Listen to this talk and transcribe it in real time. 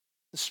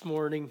this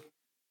morning,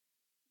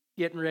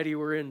 getting ready.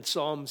 We're in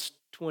Psalms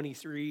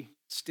 23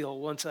 still.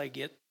 Once I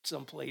get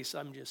someplace,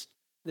 I'm just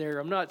there.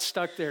 I'm not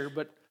stuck there,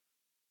 but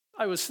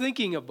I was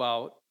thinking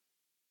about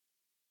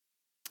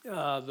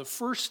the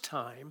first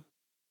time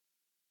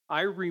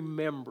I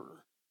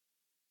remember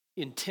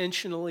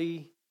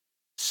intentionally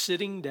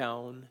sitting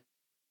down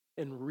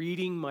and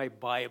reading my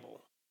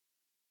Bible.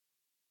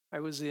 I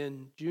was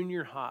in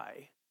junior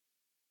high.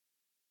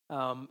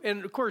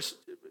 And of course,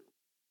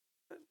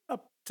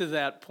 up to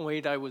that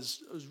point, I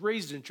was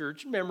raised in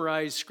church,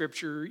 memorized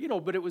scripture,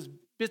 but it was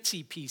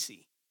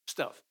bitsy-piecey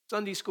stuff.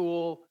 Sunday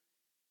school,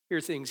 hear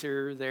things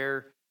here,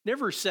 there.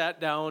 Never sat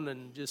down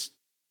and just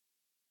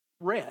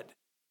read.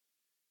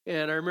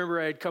 And I remember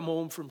I'd come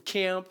home from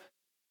camp,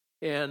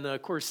 and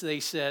of course they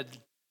said,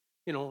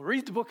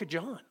 read the book of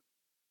John.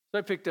 So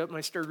I picked up and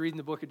I started reading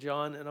the book of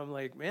John, and I'm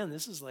like, man,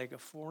 this is like a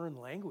foreign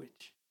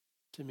language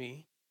to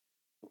me.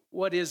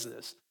 What is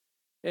this?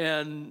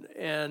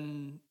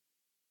 And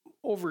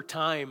over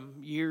time,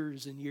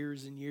 years and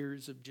years and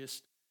years of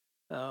just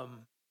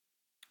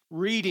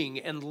reading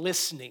and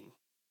listening.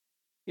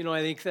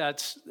 I think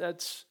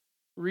that's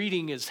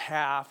reading is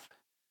half.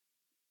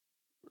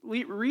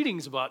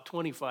 Reading's about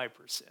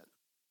 25%.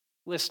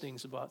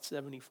 Listening's about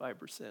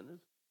 75%.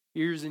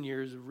 Years and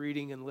years of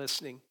reading and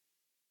listening.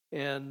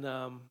 And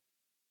I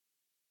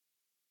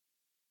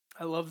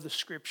love the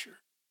scripture.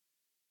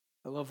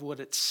 I love what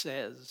it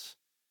says.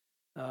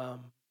 I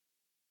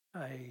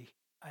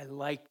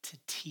like to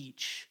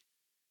teach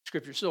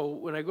scripture. So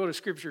when I go to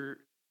scripture,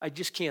 I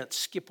just can't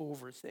skip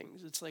over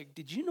things. It's like,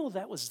 did you know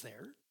that was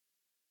there?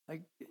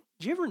 Like,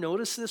 did you ever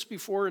notice this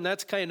before? And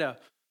that's kind of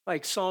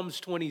like Psalms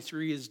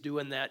 23 is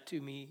doing that to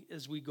me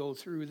as we go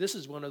through. This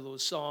is one of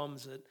those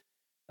Psalms that,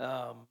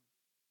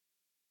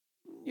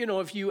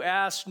 if you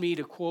asked me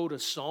to quote a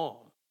Psalm,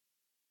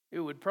 it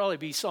would probably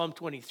be Psalm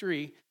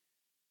 23.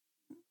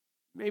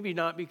 Maybe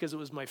not because it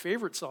was my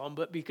favorite Psalm,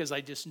 but because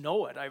I just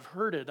know it. I've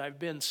heard it. I've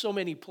been so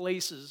many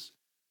places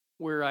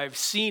where I've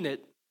seen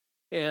it,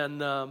 and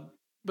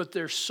but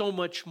there's so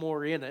much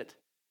more in it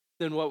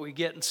than what we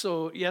get. And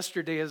so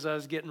yesterday as I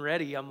was getting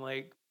ready, I'm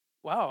like,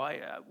 wow,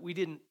 we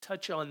didn't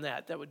touch on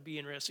that. That would be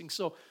interesting.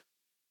 So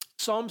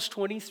Psalms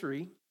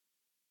 23,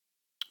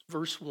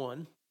 verse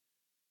 1,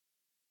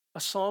 a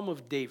Psalm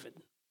of David.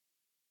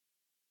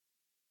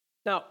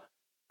 Now,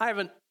 I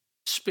haven't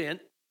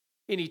spent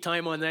any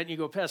time on that, and you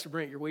go, Pastor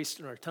Brent, you're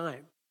wasting our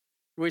time.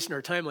 You're wasting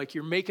our time like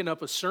you're making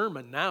up a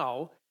sermon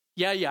now.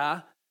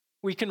 Yeah,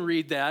 we can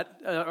read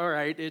that. All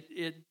right,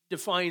 it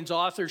defines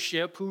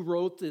authorship, who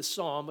wrote this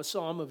psalm, a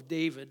Psalm of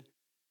David.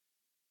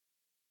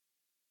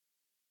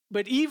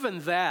 But even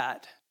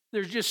that,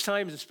 there's just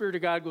times the Spirit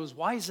of God goes,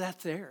 why is that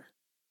there?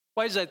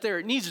 Why is that there?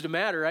 It needs to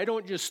matter. I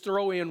don't just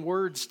throw in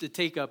words to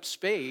take up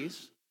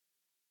space.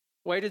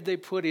 Why did they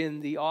put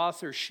in the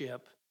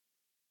authorship?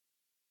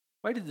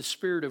 Why did the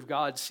Spirit of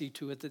God see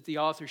to it that the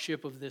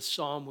authorship of this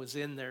psalm was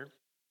in there?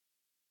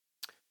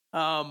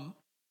 And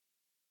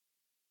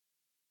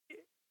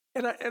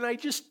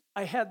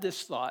I had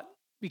this thought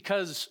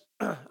because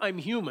I'm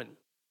human,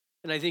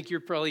 and I think you're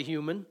probably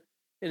human.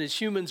 And as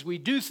humans, we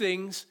do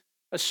things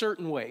a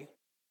certain way,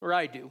 or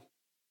I do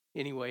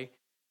anyway.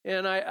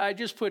 And I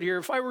just put here,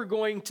 if I were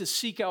going to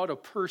seek out a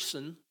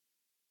person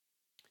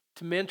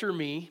to mentor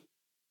me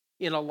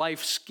in a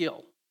life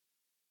skill,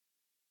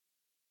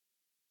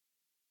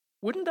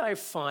 wouldn't I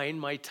find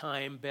my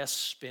time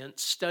best spent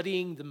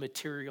studying the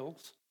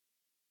materials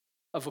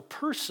of a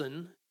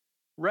person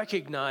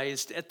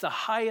recognized at the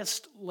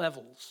highest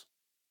levels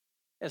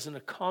as an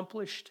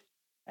accomplished,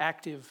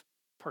 active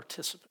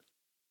participant?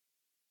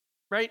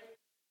 Right?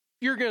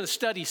 You're going to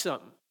study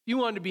something. You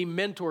want to be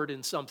mentored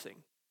in something.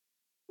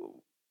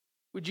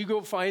 Would you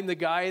go find the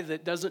guy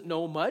that doesn't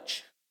know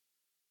much?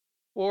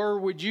 Or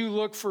would you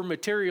look for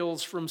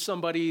materials from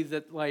somebody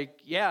that,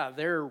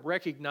 they're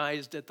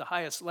recognized at the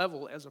highest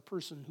level as a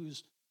person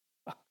who's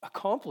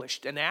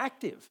accomplished and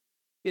active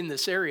in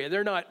this area?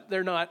 They're not,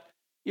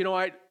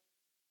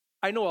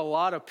 I know a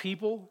lot of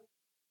people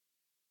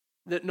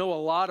that know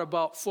a lot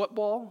about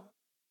football,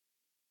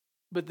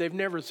 but they've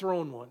never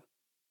thrown one.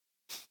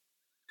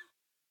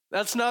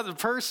 That's not the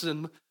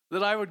person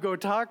that I would go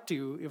talk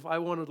to if I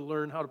wanted to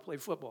learn how to play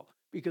football,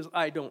 because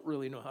I don't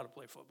really know how to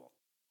play football.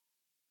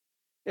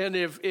 And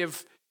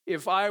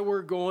if I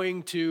were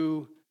going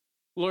to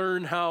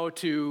learn how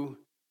to,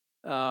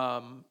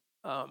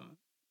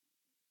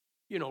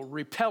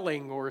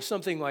 rappelling or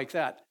something like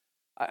that,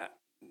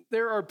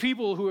 there are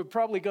people who have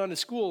probably gone to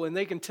school and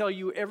they can tell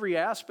you every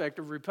aspect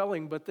of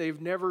rappelling, but they've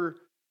never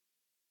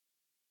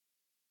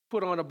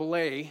put on a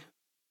belay.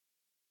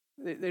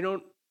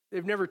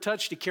 They've never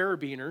touched a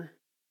carabiner.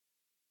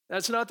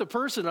 That's not the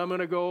person I'm going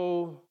to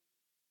go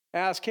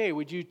ask, hey,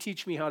 would you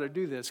teach me how to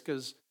do this?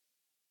 Because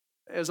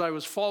as I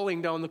was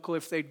falling down the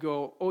cliff, they'd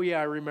go, oh yeah,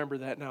 I remember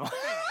that now.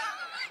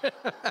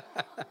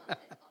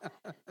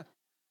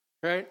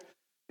 Right?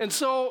 And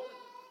so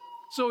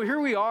here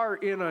we are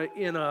in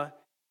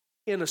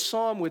a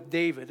psalm with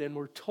David, and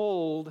we're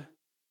told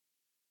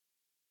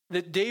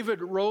that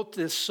David wrote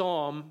this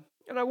psalm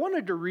And I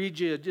wanted to read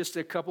you just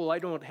a couple. I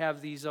don't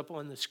have these up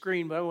on the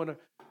screen, but I want to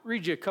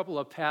read you a couple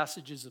of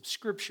passages of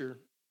Scripture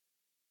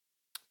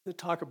that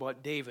talk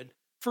about David.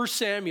 1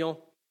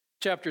 Samuel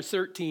chapter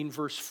 13,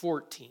 verse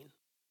 14.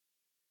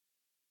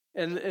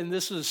 And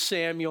this is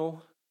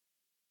Samuel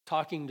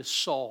talking to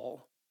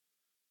Saul.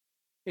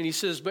 And he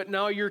says, "But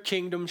now your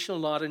kingdom shall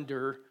not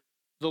endure.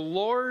 The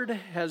Lord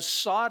has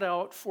sought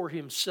out for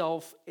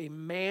himself a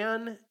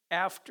man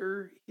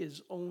after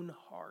his own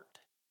heart.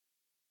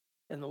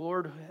 And the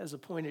Lord has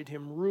appointed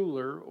him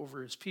ruler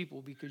over his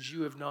people because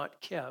you have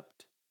not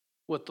kept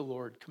what the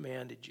Lord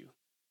commanded you."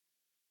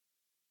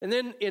 And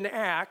then in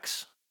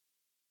Acts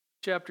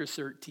chapter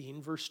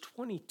 13, verse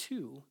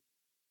 22,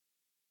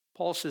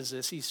 Paul says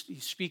this. He's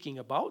speaking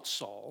about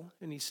Saul,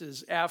 and he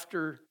says,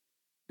 after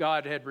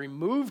God had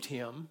removed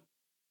him,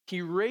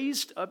 he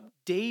raised up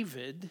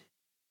David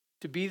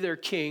to be their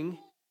king,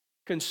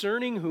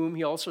 concerning whom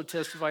he also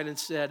testified and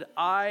said,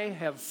 "I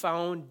have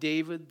found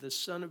David, the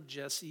son of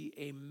Jesse,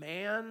 a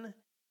man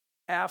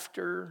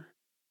after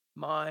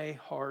my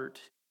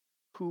heart,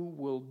 who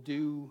will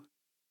do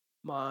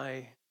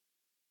my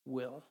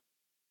will."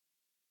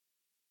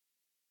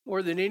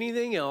 More than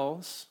anything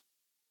else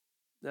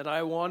that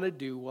I want to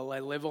do while I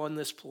live on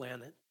this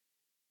planet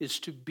is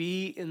to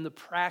be in the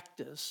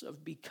practice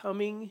of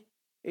becoming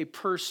a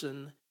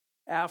person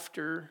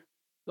after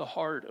the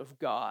heart of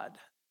God.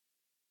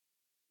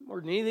 More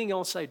than anything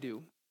else I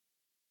do.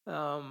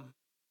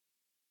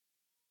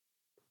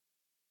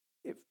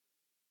 If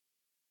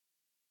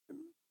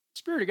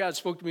Spirit of God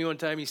spoke to me one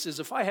time, he says,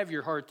 if I have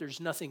your heart, there's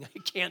nothing I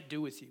can't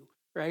do with you,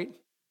 right?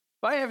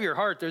 If I have your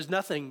heart, there's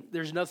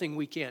nothing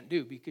we can't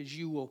do because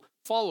you will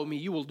follow me,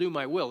 you will do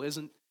my will.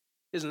 Isn't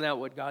that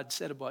what God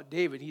said about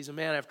David? He's a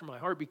man after my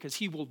heart because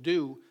he will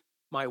do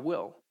my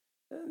will.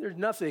 There's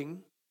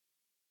nothing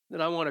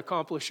that I want to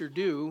accomplish or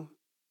do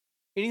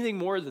anything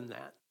more than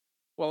that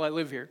while I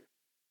live here.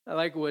 I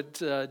like what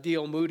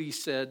D.L. Moody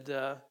said.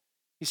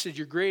 He said,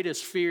 your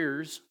greatest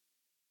fears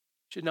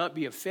should not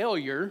be a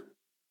failure,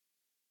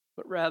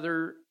 but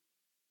rather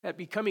at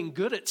becoming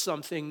good at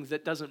something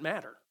that doesn't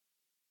matter.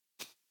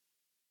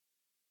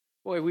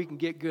 Boy, we can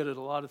get good at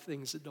a lot of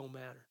things that don't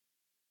matter.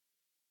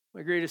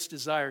 My greatest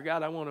desire,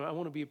 God, I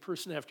want to be a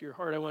person after your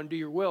heart. I want to do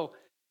your will.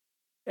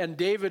 And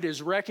David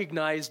is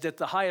recognized at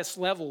the highest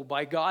level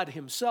by God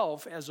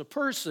himself as a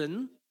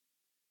person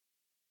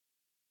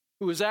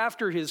who is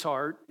after his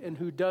heart and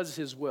who does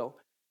his will.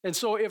 And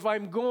so if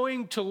I'm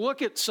going to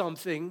look at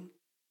something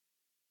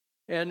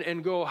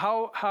and go,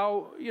 how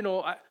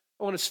I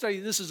want to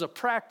study this as a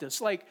practice.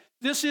 Like,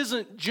 this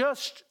isn't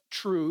just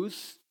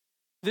truth.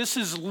 This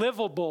is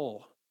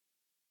livable.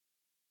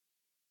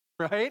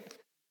 Right?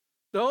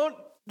 Don't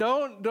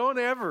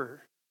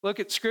ever look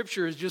at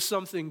Scripture as just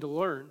something to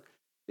learn.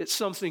 It's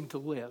something to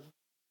live.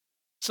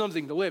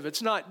 Something to live.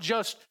 It's not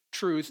just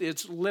truth,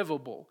 it's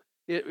livable.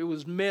 It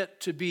was meant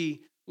to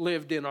be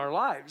lived in our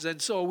lives.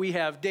 And so we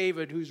have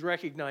David, who's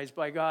recognized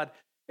by God.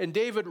 And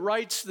David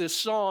writes this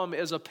psalm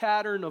as a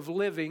pattern of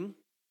living.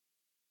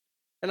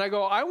 And I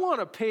go, I want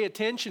to pay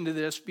attention to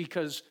this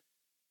because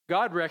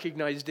God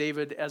recognized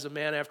David as a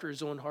man after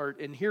his own heart.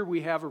 And here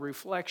we have a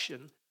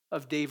reflection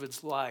of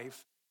David's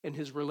life and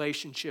his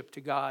relationship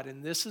to God.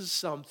 And this is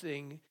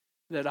something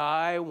that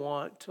I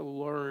want to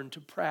learn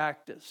to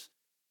practice.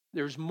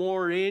 There's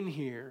more in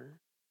here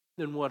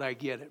than what I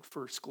get at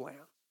first glance,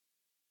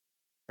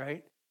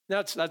 right?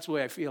 That's the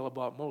way I feel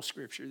about most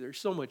Scripture. There's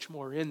so much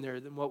more in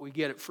there than what we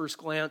get at first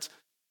glance.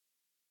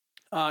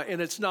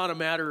 And it's not a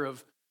matter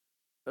of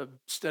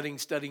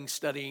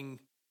studying,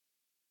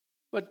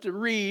 but to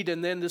read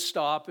and then to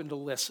stop and to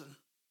listen.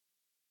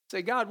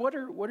 Say, God, what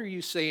are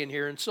you saying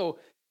here? And so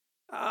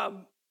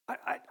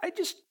I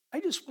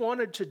just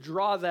wanted to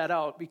draw that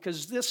out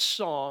because this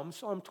Psalm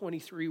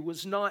 23,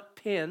 was not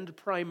penned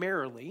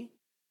primarily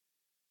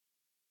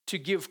to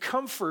give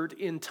comfort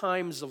in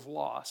times of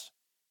loss.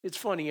 It's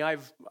funny,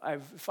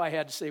 if I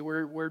had to say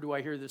where do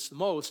I hear this the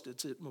most,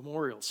 it's at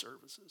memorial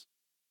services.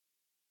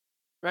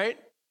 Right?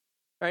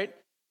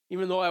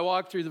 Even though I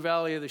walk through the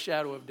valley of the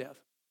shadow of death.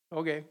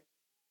 Okay.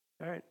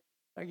 All right.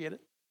 I get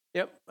it.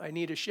 Yep, I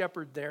need a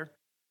shepherd there.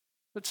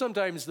 But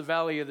sometimes the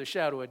valley of the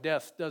shadow of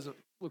death doesn't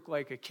look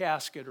like a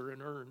casket or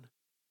an urn.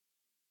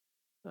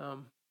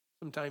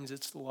 Sometimes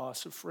it's the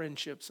loss of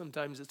friendship.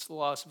 Sometimes it's the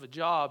loss of a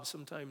job.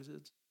 Sometimes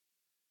it's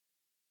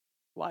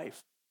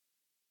life,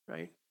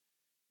 right?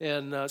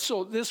 And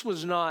so this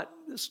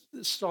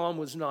psalm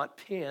was not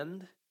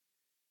penned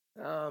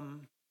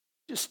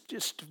just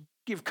to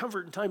give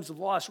comfort in times of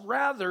loss.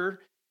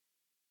 Rather,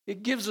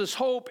 it gives us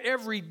hope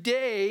every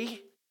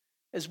day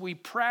as we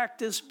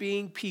practice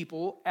being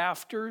people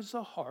after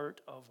the heart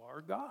of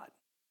our God.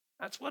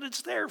 That's what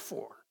it's there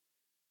for.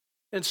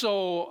 And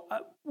so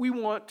we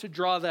want to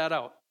draw that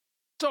out.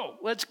 So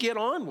let's get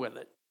on with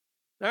it.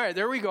 All right,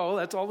 there we go.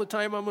 That's all the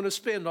time I'm going to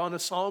spend on a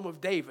Psalm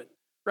of David,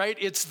 right?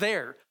 It's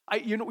there.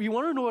 You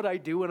want to know what I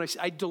do when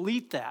I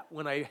delete that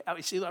when I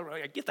see that,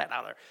 I get that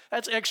out of there.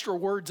 That's extra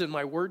words in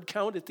my word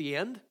count at the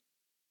end,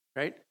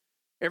 right?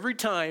 Every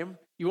time.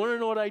 You want to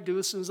know what I do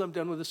as soon as I'm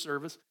done with the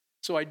service?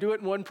 So I do it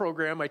in one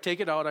program, I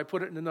take it out, I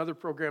put it in another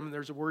program, and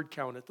there's a word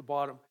count at the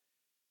bottom.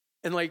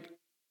 And like,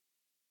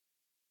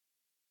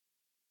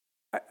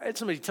 I had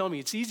somebody tell me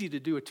it's easy to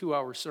do a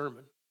 2-hour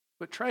sermon,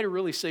 but try to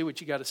really say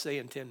what you got to say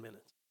in 10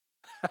 minutes.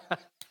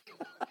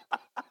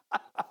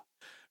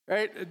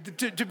 Right?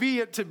 To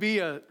be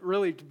an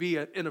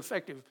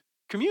effective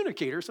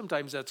communicator,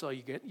 sometimes that's all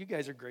you get. You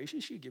guys are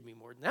gracious. You give me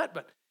more than that.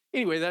 But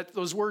anyway,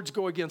 those words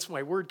go against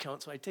my word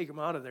count, so I take them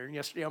out of there. And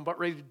yesterday, I'm about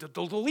ready to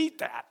delete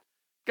that.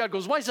 God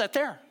goes, why is that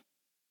there?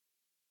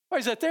 Why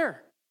is that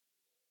there?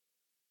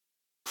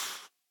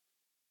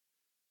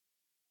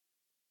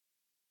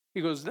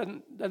 He goes,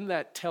 doesn't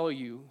that tell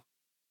you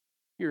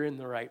you're in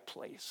the right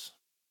place?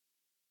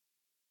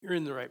 You're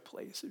in the right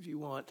place if you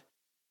want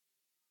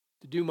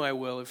to do my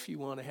will, if you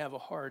want to have a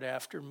heart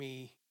after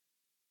me.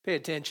 Pay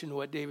attention to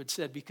what David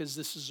said, because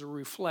this is a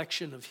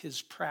reflection of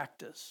his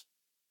practice.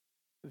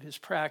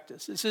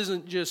 This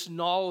isn't just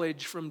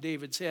knowledge from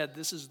David's head.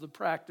 This is the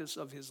practice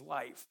of his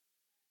life.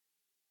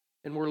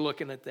 And we're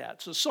looking at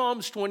that. So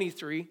Psalms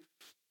 23,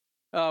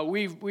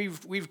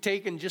 we've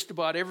taken just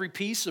about every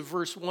piece of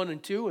verse 1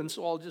 and 2, and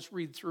so I'll just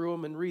read through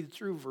them and read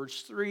through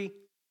verse 3.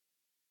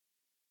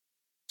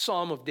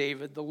 Psalm of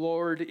David, the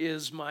Lord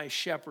is my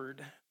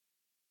shepherd.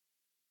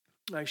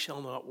 I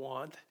shall not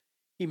want.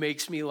 He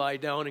makes me lie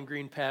down in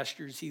green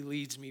pastures. He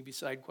leads me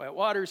beside quiet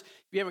waters. If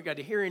you haven't got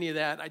to hear any of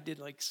that, I did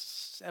like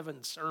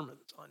 7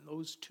 sermons on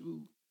those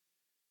 2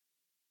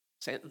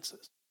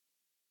 sentences.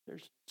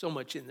 There's so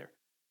much in there.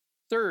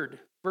 Third,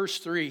 verse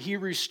 3, he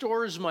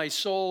restores my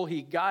soul.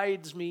 He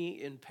guides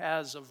me in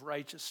paths of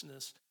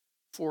righteousness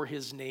for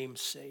his name's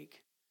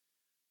sake.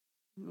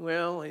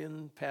 Well,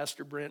 in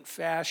Pastor Brent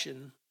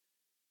fashion,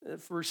 the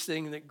first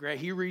thing that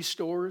he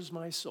restores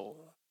my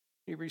soul.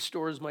 He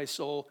restores my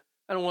soul.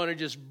 I don't want to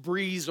just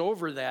breeze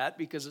over that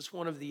because it's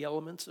one of the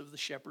elements of the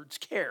shepherd's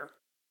care.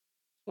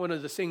 One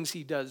of the things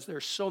he does.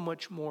 There's so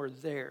much more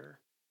there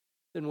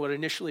than what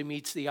initially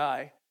meets the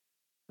eye.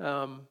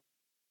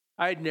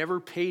 I had never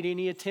paid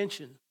any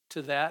attention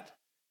to that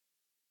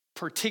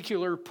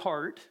particular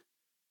part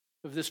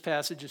of this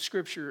passage of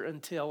Scripture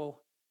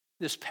until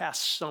this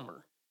past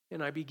summer.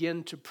 And I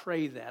began to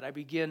pray that. I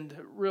began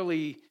to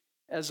really,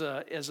 this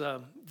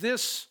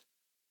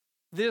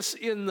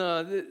in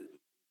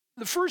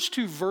the first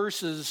 2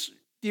 verses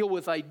deal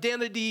with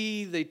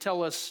identity. They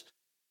tell us,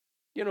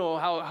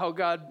 how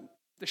God,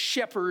 the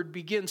shepherd,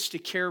 begins to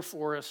care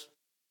for us.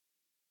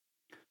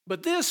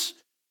 But this,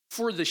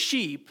 for the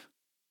sheep,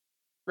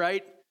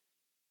 right,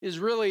 is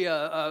really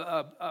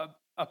a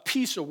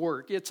piece of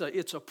work. It's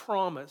a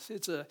promise.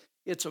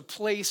 It's a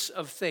place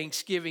of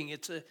thanksgiving.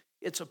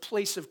 It's a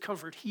place of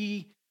comfort.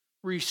 He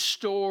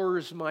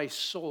restores my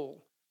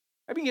soul.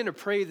 I began to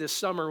pray this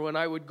summer when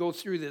I would go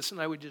through this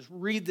and I would just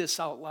read this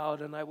out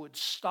loud and I would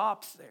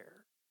stop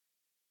there.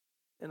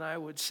 And I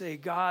would say,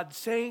 God,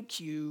 thank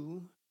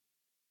you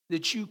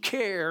that you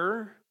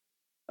care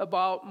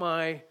about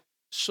my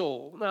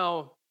soul.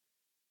 Now,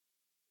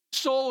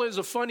 soul is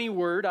a funny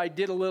word. I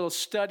did a little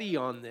study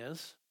on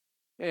this.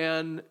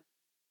 And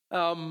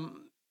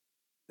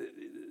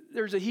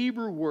there's a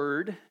Hebrew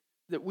word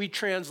that we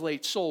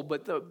translate soul.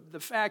 But the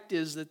fact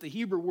is that the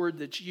Hebrew word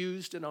that's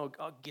used, and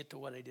I'll get to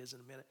what it is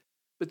in a minute,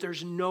 but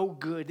there's no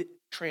good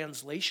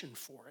translation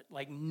for it.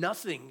 Like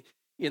nothing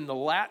in the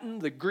Latin,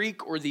 the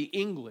Greek, or the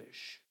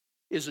English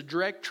is a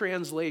direct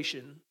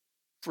translation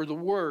for the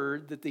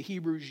word that the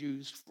Hebrews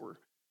used for,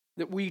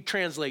 that we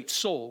translate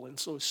soul. And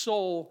so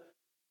soul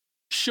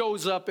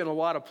shows up in a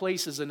lot of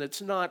places, and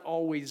it's not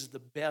always the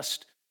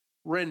best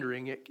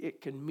rendering.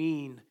 It can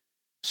mean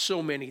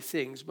so many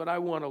things, but I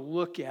want to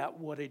look at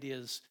what it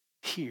is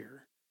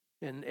here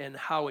and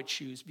how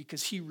it's used,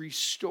 because he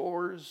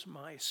restores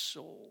my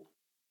soul.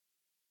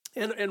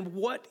 And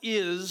what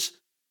is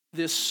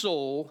this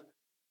soul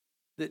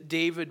that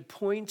David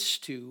points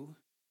to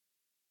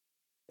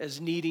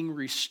as needing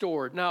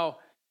restored? Now,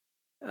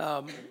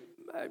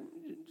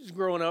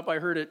 growing up, I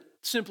heard it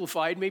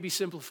simplified, maybe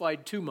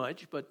simplified too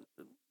much, but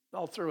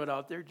I'll throw it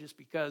out there just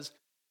because.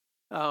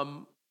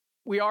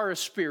 We are a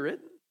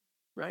spirit,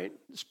 right?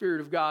 The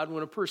Spirit of God.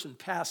 When a person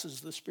passes,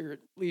 the spirit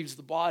leaves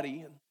the body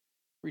and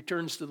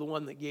returns to the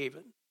one that gave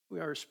it. We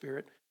are a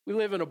spirit. We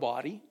live in a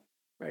body,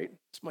 right?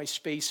 It's my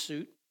space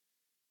suit.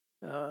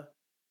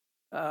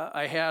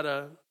 I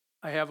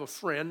have a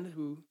friend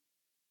who,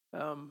 I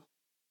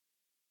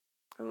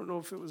don't know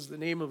if it was the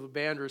name of a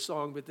band or a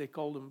song, but they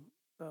called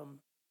them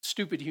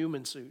Stupid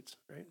Human Suits,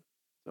 right?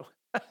 So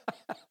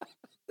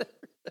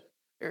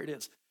there it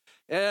is.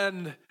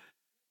 And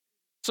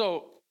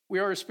so we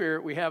are a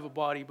spirit, we have a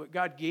body, but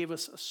God gave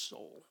us a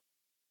soul.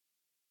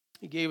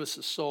 He gave us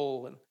a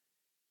soul, and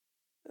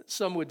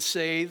some would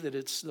say that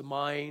it's the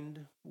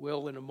mind,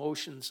 will, and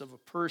emotions of a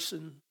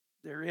person,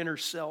 their inner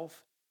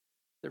self,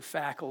 their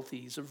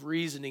faculties of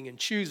reasoning and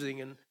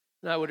choosing. And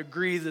I would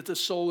agree that the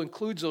soul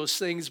includes those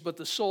things, but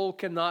the soul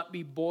cannot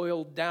be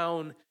boiled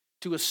down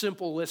to a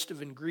simple list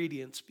of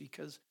ingredients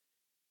because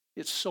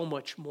it's so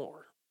much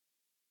more.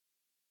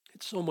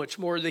 It's so much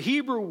more. The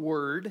Hebrew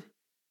word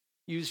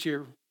used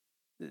here,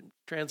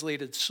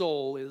 translated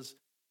soul, is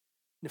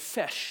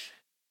nephesh.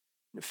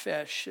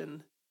 Nephesh.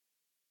 And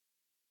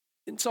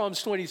in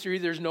Psalms 23,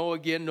 there's no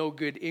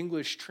good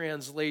English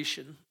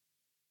translation.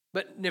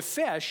 But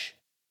nephesh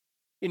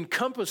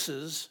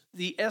encompasses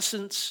the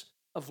essence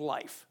of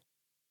life.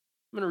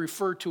 I'm going to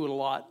refer to it a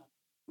lot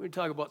when we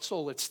talk about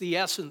soul. It's the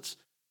essence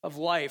of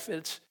life.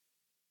 It's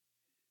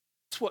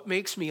what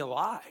makes me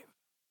alive.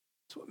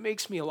 It's what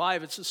makes me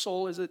alive. It's the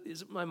soul. Is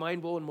it my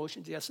mind, will, and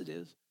emotions? Yes, it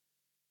is.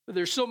 But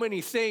there's so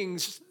many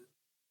things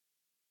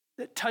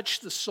that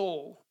touch the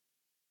soul.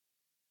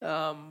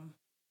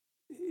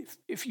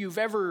 If you've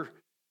ever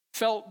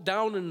felt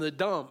down in the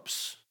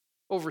dumps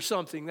over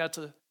something, that's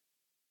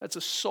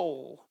a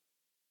soul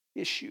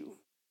issue.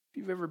 If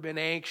you've ever been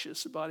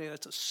anxious about it,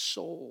 that's a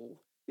soul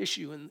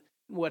issue. And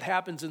what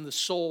happens in the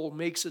soul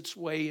makes its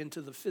way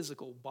into the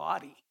physical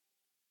body,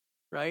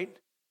 right?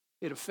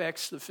 It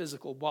affects the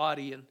physical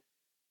body. And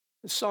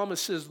the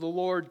psalmist says, the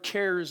Lord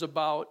cares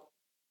about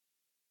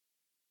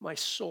my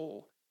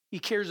soul. He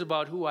cares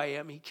about who I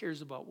am. He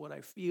cares about what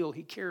I feel.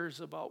 He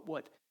cares about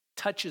what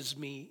touches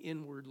me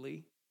inwardly.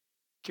 He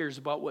cares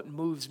about what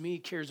moves me. He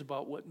cares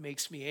about what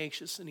makes me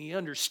anxious. And he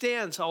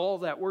understands how all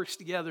that works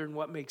together and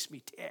what makes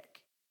me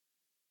tick.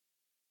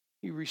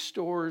 He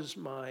restores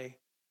my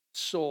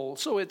soul.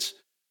 So it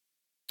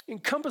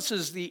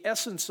encompasses the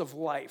essence of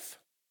life.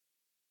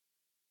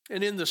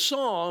 And in the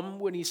psalm,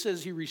 when he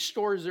says he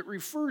restores, it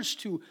refers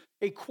to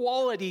a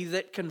quality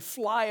that can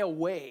fly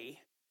away,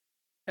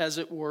 as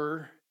it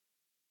were,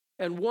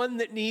 and one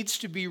that needs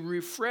to be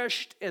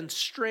refreshed and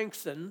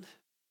strengthened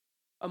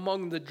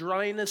among the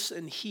dryness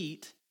and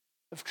heat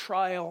of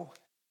trial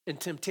and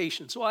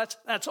temptation. So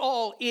that's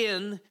all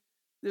in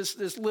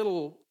this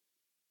little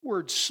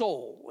word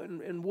soul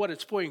and what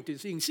it's pointing to.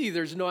 So you can see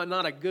there's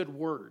not a good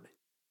word,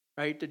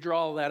 right, to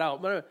draw all that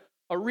out. But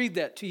I'll read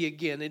that to you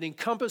again. It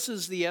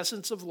encompasses the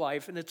essence of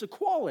life, and it's a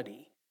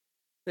quality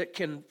that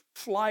can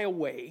fly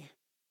away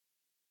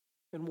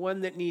and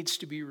one that needs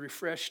to be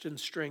refreshed and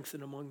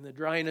strengthened among the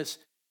dryness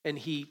and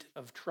heat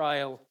of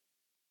trial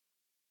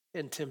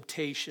and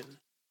temptation.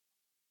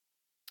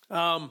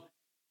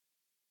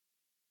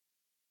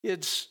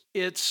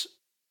 It's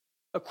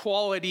a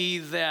quality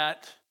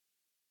that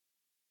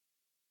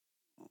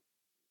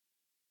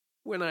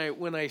when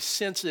I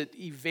sense it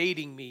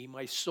evading me,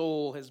 my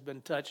soul has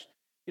been touched.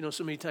 You know,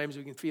 so many times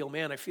we can feel,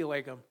 man, I feel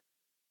like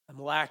I'm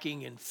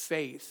lacking in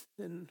faith.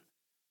 And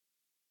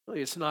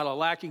really, it's not a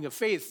lacking of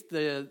faith.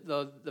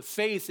 The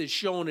faith is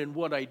shown in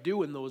what I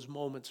do in those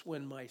moments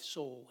when my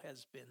soul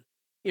has been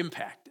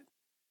impacted.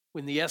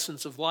 When the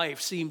essence of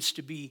life seems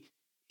to be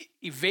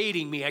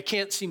evading me. I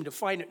can't seem to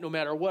find it no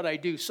matter what I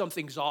do.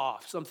 Something's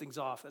off. Something's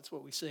off. That's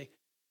what we say.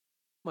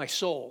 My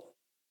soul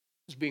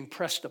is being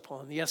pressed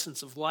upon. The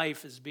essence of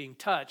life is being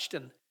touched.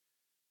 And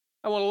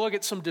I want to look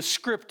at some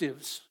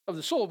descriptives of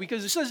the soul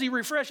because it says he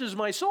refreshes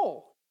my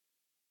soul.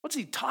 What's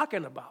he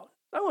talking about?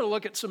 I want to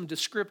look at some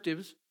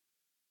descriptives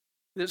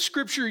that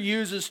Scripture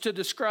uses to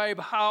describe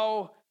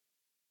how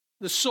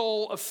the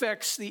soul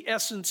affects the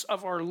essence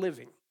of our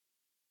living.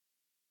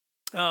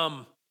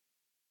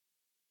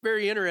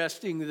 Very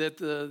interesting that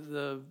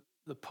the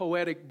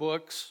poetic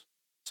books,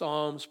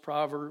 Psalms,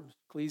 Proverbs,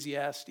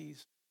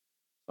 Ecclesiastes,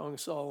 Song of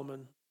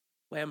Solomon,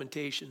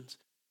 Lamentations,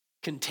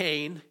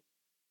 contain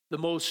the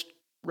most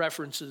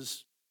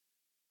references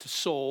to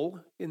soul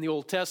in the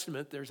Old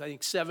Testament. There's, I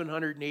think,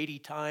 780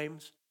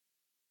 times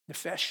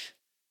nephesh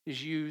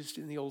is used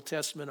in the Old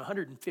Testament.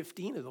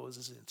 115 of those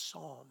is in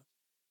Psalms.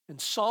 And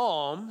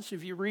Psalms,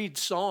 if you read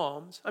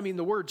Psalms, I mean,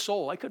 the word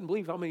soul, I couldn't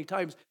believe how many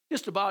times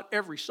just about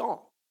every psalm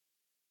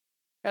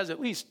has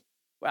at least,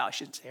 well, I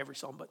shouldn't say every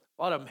psalm, but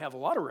a lot of them have a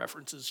lot of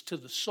references to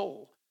the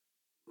soul.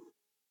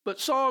 But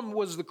Psalm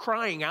was the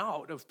crying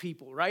out of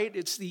people, right?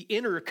 It's the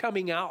inner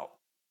coming out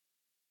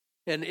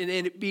and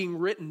it being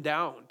written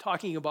down,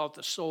 talking about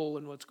the soul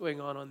and what's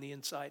going on the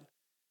inside.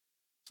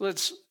 So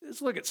let's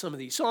look at some of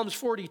these. Psalms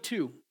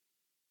 42,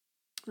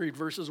 read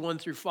verses 1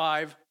 through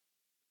 5.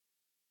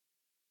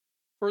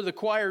 For the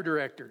choir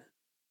director,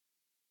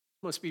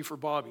 must be for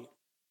Bobby.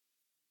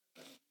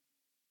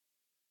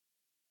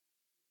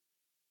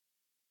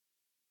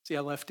 See, I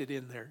left it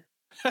in there.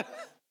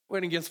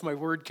 Went against my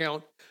word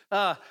count.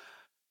 I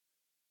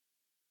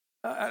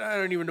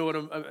don't even know what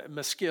a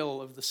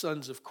maskil of the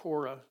sons of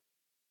Korah.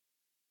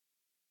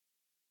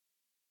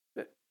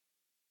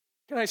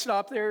 Can I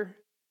stop there?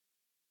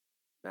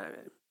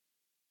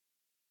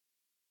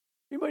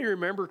 Anybody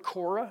remember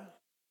Korah?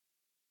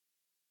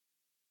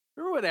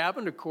 Remember what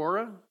happened to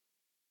Korah?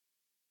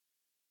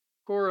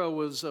 Korah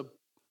was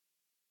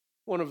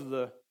one of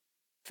the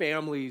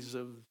families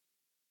of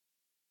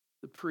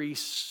the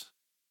priests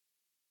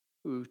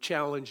who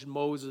challenged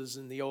Moses,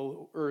 and the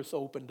earth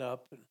opened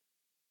up. And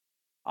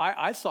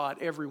I thought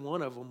every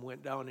one of them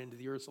went down into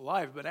the earth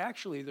alive, but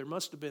actually there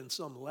must have been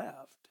some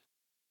left,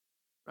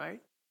 right?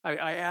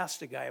 I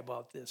asked a guy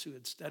about this who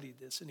had studied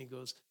this, and he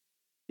goes,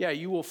 yeah,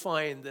 you will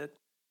find that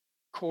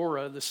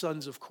Korah, the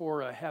sons of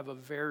Korah, have a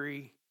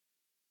very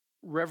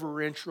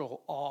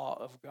reverential awe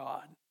of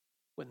God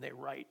when they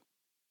write,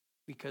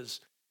 because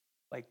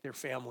like their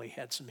family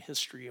had some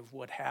history of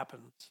what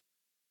happens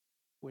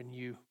when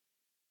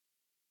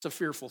it's a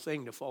fearful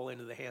thing to fall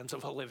into the hands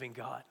of a living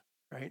God,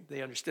 right?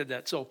 They understood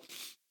that. So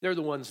they're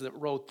the ones that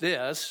wrote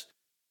this.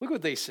 Look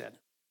what they said.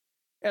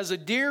 As a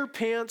deer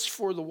pants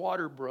for the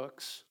water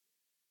brooks,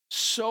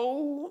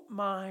 so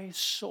my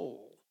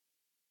soul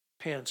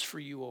pants for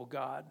you, O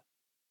God.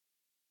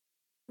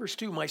 Verse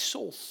 2, my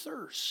soul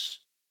thirsts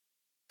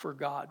for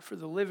God, for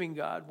the living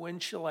God. When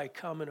shall I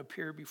come and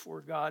appear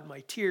before God? My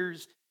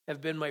tears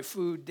have been my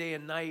food day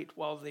and night,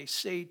 while they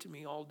say to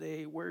me all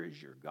day, where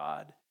is your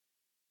God?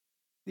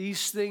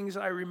 These things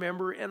I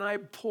remember, and I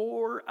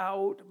pour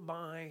out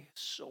my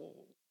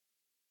soul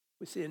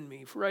within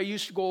me. For I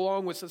used to go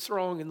along with the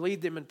throng and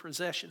lead them in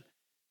procession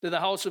to the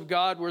house of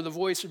God, where the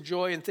voice of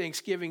joy and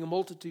thanksgiving, a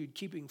multitude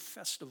keeping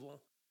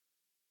festival.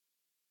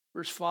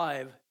 Verse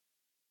 5,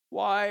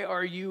 why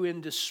are you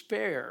in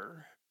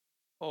despair,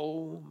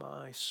 O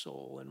my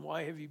soul? And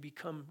why have you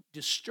become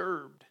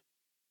disturbed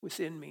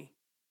within me?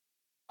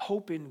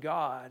 Hope in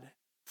God,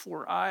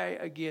 for I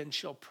again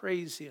shall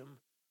praise him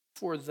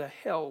for the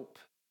help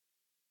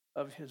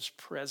of his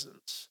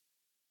presence.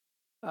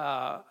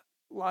 A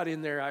lot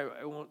in there.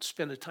 I won't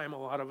spend the time a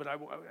lot of it. I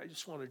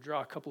just want to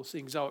draw a couple of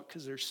things out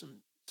because there's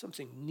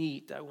something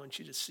neat I want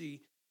you to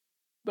see.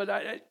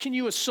 But can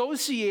you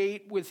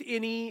associate with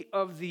any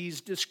of these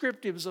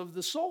descriptives of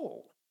the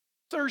soul?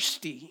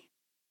 Thirsty,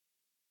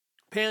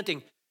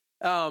 panting.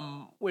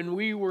 When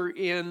we were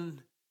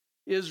in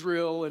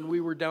Israel and we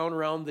were down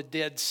around the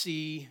Dead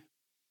Sea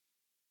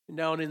and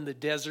down in the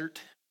desert,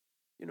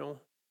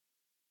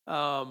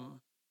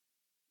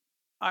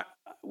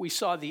 we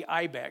saw the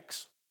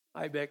ibex.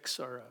 Ibex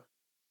are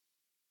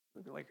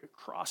like a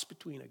cross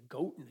between a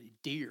goat and a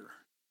deer.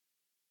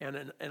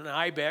 And an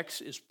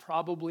ibex is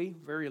probably,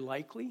 very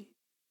likely,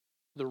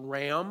 the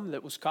ram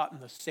that was caught in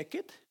the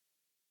thicket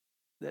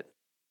that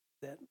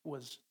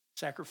was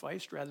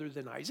sacrificed rather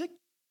than Isaac,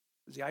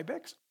 was the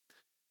ibex.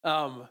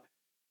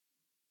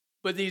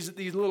 But these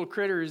little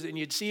critters, and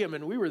you'd see them,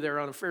 and we were there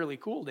on a fairly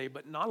cool day,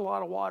 but not a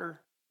lot of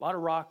water, a lot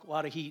of rock, a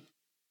lot of heat.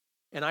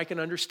 And I can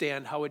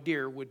understand how a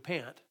deer would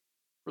pant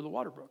for the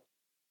water brook,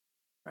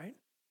 right?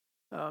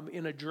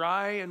 In a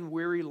dry and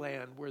weary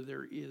land where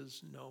there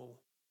is no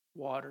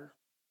water,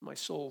 my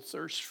soul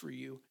thirsts for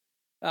you.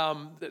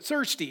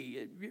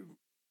 Thirsty,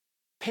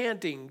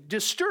 panting,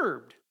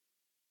 disturbed.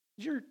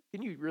 Can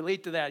you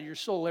relate to that? Your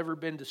soul ever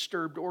been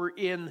disturbed or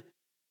in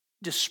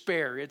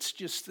despair? It's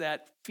just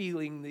that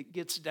feeling that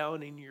gets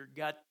down in your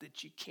gut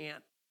that you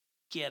can't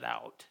get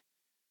out.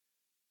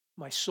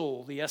 My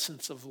soul, the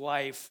essence of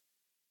life,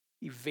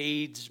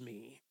 evades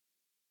me.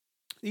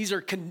 These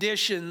are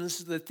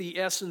conditions that the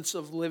essence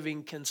of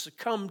living can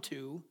succumb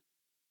to.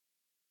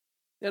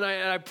 And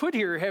I put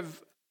here,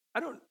 have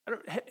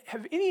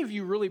any of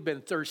you really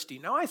been thirsty?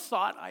 Now, I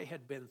thought I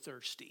had been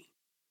thirsty,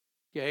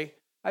 okay?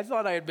 I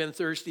thought I had been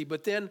thirsty,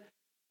 but then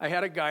I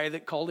had a guy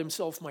that called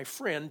himself my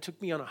friend,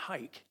 took me on a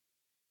hike.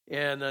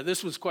 And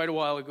this was quite a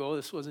while ago.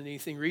 This wasn't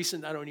anything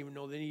recent. I don't even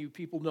know that any of you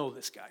people know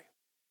this guy.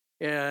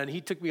 And he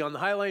took me on the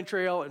Highline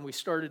Trail, and we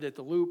started at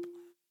the Loop,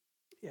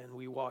 and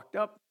we walked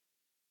up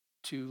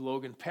to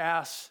Logan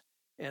Pass,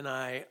 and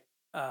I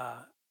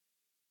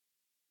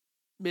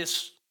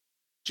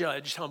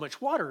misjudged how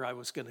much water I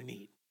was going to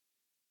need.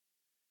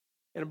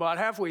 And about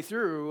halfway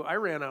through, I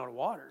ran out of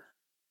water.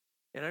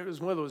 And it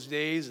was one of those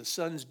days, the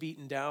sun's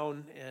beating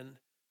down, and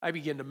I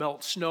began to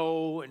melt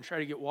snow and try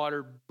to get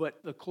water.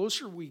 But the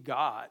closer we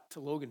got to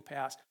Logan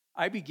Pass,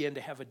 I began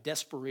to have a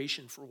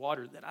desperation for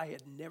water that I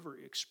had never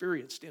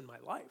experienced in my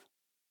life.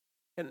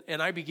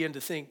 And I began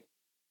to think,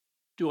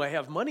 do I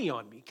have money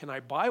on me? Can I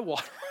buy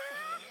water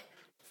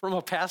from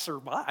a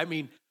passerby? I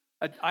mean,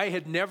 I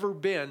had never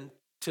been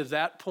to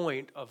that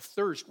point of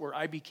thirst where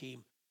I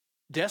became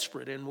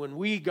desperate. And when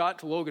we got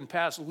to Logan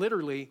Pass,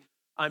 literally,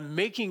 I'm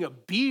making a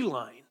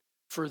beeline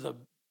for the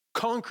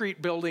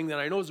concrete building that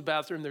I know is a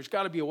bathroom. There's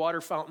got to be a water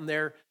fountain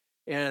there.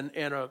 And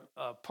a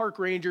park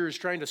ranger is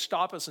trying to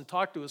stop us and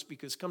talk to us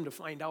because come to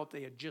find out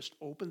they had just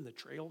opened the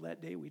trail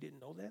that day. We didn't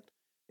know that.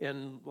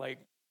 And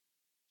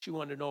she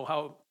wanted to know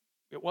how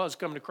it was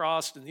coming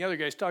across, and the other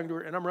guy's talking to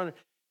her, and I'm running.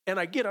 And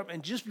I get up,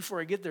 and just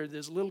before I get there,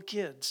 this little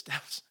kid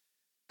steps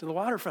to the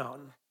water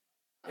fountain.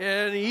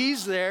 And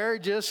he's there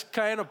just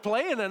kind of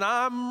playing, and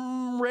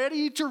I'm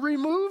ready to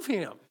remove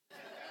him.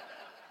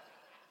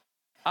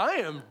 I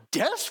am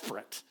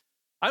desperate.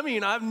 I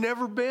mean, I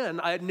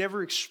had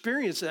never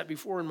experienced that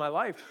before in my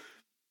life.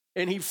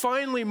 And he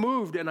finally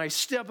moved, and I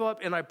step up,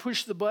 and I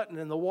push the button,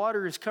 and the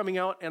water is coming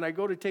out, and I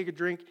go to take a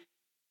drink,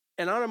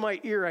 and out of my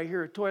ear, I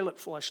hear a toilet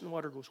flush, and the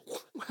water goes.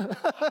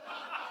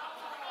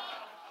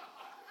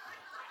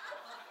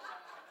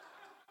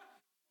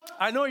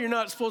 I know you're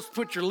not supposed to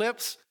put your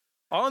lips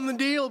on the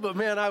deal, but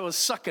man, I was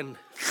sucking.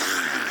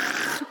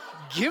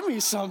 Give me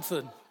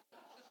something.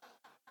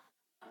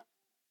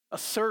 A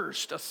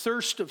thirst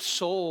of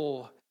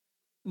soul.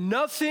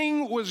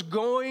 Nothing was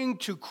going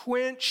to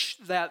quench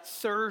that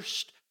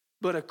thirst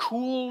but a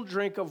cool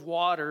drink of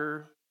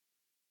water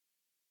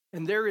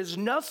And there is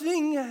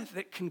nothing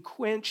that can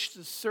quench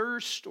the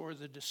thirst or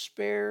the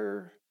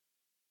despair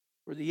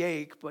or the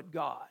ache but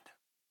God.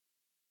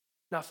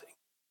 Nothing.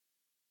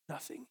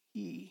 Nothing.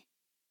 He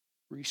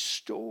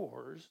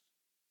restores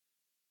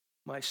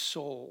my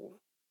soul.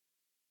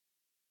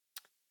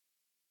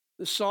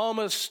 The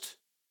psalmist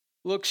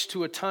looks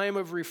to a time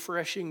of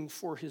refreshing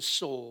for his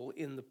soul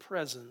in the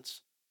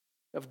presence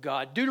of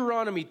God.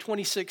 Deuteronomy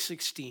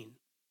 26:16.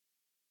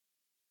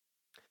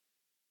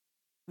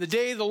 The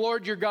day the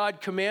Lord your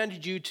God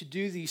commanded you to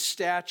do these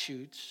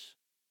statutes,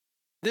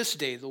 this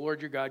day the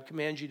Lord your God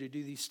commands you to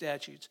do these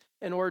statutes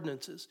and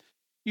ordinances.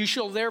 You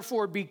shall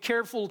therefore be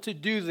careful to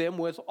do them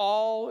with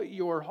all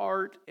your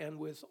heart and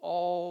with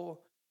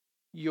all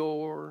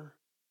your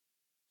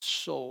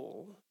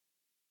soul.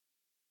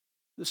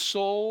 The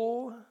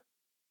soul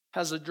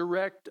has a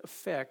direct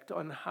effect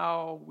on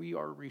how we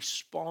are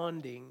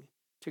responding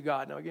to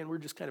God. Now, again, we're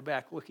just kind of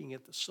back looking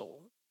at the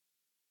soul.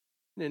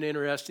 And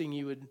interesting,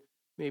 you would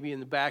maybe in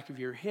the back of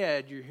your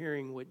head, you're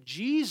hearing what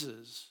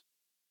Jesus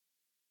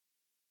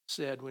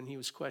said when he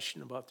was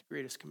questioned about the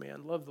greatest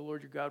command. Love the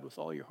Lord your God with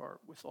all your heart,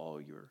 with all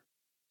your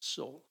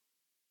soul,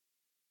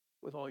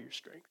 with all your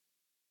strength.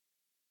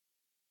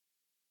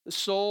 The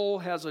soul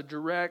has a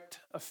direct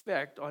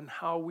effect on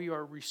how we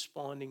are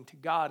responding to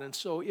God. And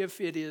so if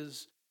it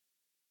is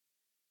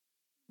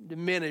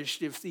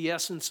diminished, if the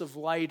essence of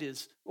life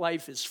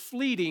is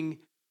fleeting,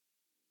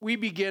 we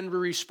begin to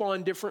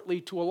respond differently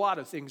to a lot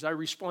of things. I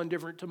respond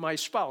different to my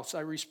spouse.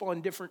 I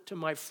respond different to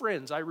my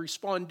friends. I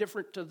respond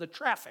different to the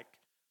traffic.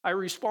 I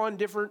respond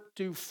different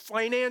to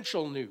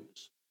financial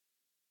news.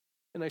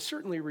 And I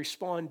certainly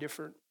respond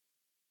different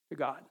to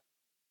God,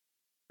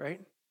 right?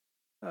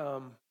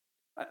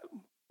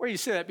 Why do you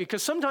say that?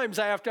 Because sometimes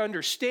I have to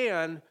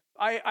understand,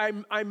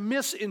 I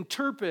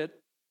misinterpret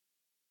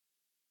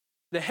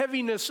the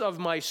heaviness of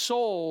my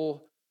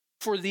soul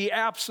for the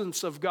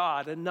absence of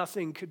God, and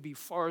nothing could be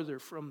farther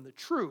from the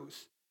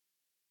truth.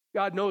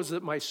 God knows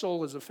that my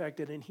soul is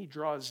affected, and he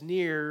draws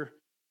near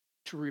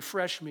to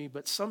refresh me,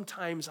 but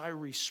sometimes I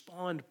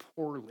respond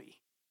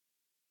poorly.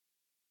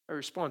 I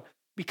respond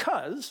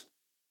because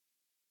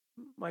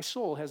my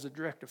soul has a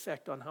direct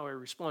effect on how I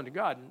respond to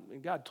God.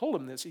 And God told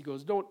him this. He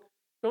goes, don't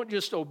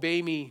just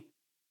obey me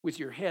with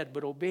your head,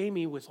 but obey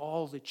me with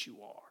all that you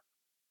are,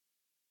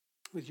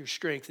 with your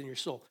strength and your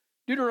soul.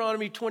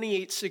 Deuteronomy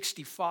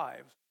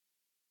 28:65.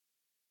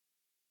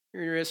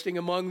 Interesting,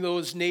 among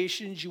those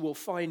nations you will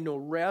find no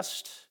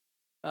rest.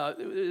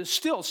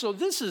 So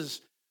this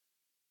is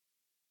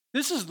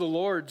the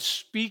Lord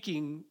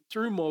speaking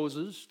through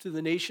Moses to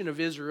the nation of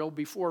Israel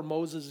before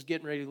Moses is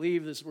getting ready to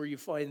leave. This is where you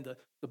find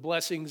the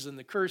blessings and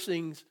the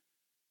cursings,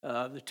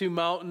 the two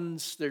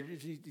mountains.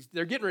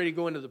 They're getting ready to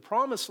go into the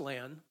promised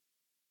land.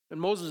 And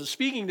Moses is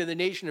speaking to the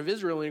nation of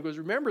Israel, and he goes,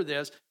 remember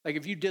this, like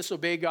if you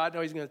disobey God,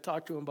 now he's going to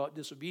talk to him about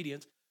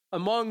disobedience.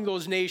 Among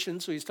those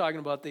nations, so he's talking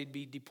about they'd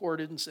be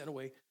deported and sent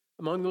away.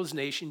 Among those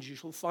nations you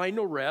shall find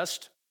no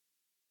rest.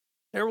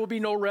 There will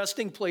be no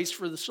resting place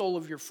for the sole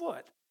of your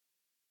foot.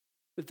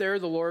 But there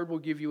the Lord will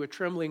give you a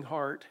trembling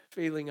heart,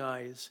 failing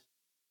eyes,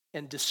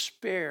 and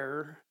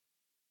despair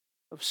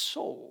of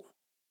soul.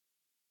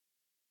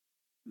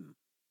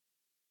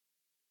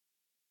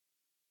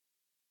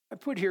 I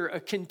put here, a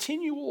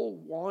continual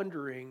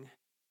wandering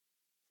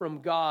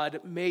from God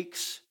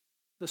makes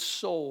the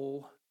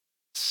soul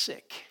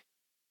sick.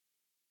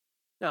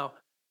 Now,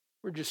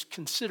 we're just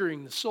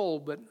considering the soul,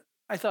 but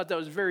I thought that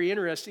was very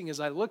interesting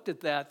as I looked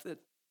at that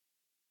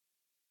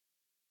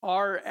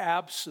our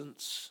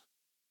absence,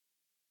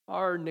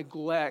 our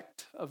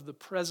neglect of the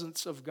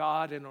presence of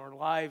God in our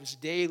lives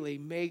daily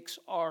makes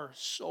our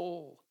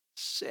soul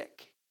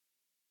sick.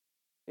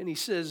 And he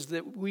says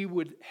that we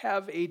would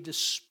have a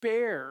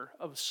despair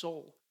of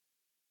soul.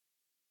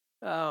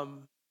 Have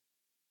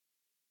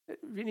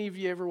any of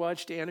you ever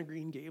watched Anne of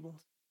Green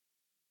Gables?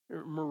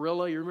 Or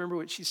Marilla, you remember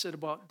what she said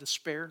about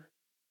despair?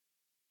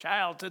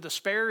 Child, to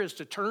despair is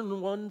to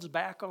turn one's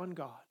back on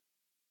God.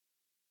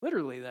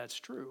 Literally, that's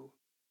true.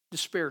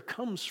 Despair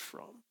comes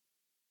from,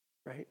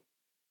 right?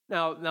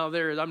 Now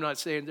I'm not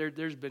saying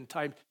there's been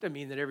time, I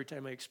mean that every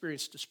time I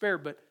experience despair,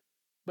 but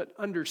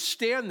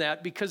understand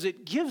that because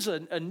it gives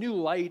a new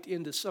light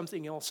into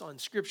something else on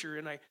Scripture.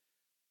 And I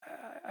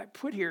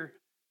put here,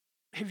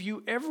 have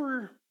you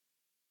ever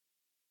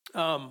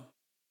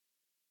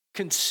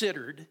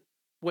considered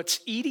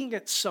what's eating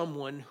at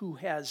someone who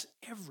has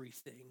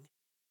everything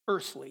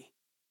earthly,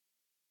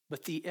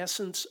 but the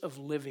essence of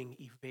living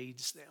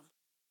evades them?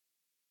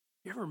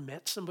 You ever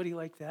met somebody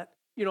like that?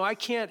 You know, I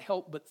can't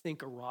help but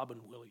think of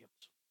Robin Williams.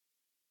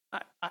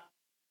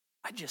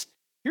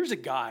 Here's a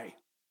guy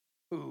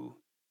who,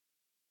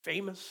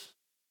 famous,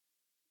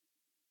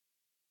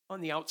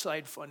 on the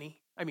outside funny.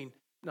 I mean,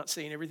 I'm not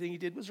saying everything he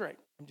did was right.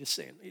 I'm just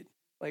saying,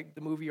 like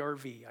the movie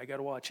RV, I got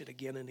to watch it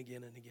again and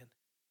again and again.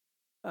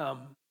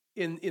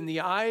 In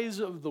the eyes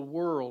of the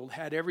world,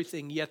 had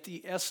everything, yet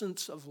the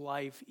essence of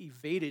life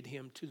evaded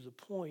him to the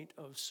point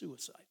of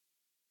suicide.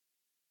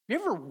 Have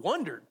you ever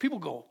wondered? People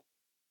go,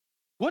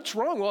 what's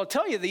wrong? Well, I'll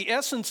tell you, the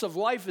essence of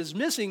life is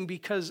missing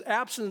because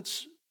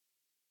absence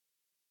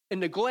And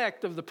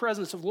neglect of the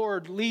presence of the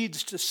Lord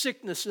leads to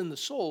sickness in the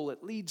soul.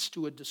 It leads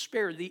to a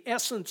despair. The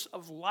essence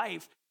of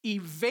life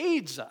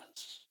evades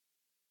us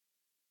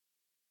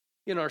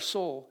in our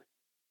soul.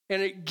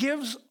 And it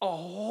gives a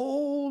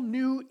whole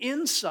new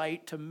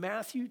insight to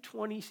Matthew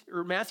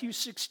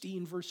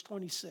 16, verse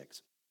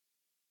 26.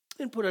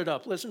 And put it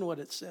up. Listen to what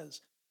it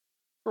says.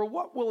 For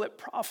what will it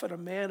profit a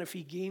man if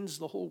he gains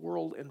the whole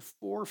world and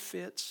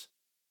forfeits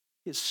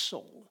his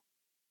soul?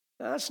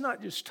 Now, that's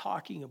not just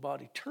talking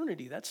about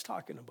eternity. That's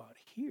talking about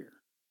here.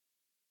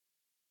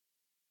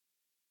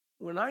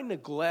 When I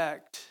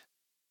neglect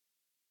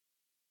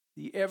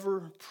the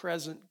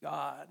ever-present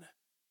God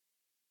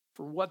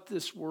for what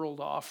this world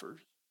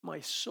offers, my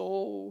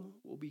soul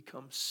will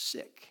become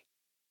sick,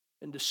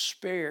 and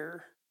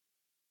despair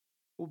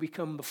will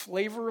become the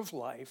flavor of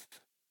life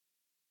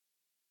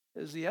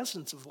as the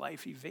essence of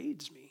life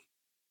evades me.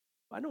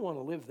 I don't want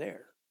to live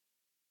there,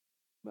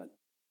 but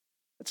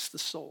that's the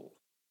soul.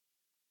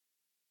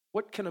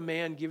 What can a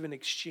man give in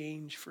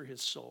exchange for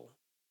his soul?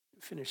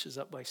 It finishes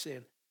up by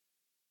saying,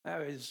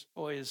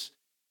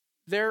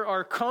 there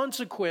are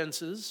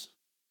consequences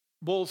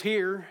both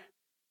here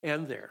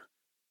and there.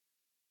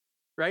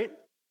 Right?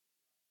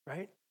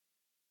 Right?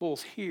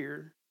 Both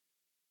here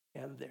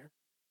and there.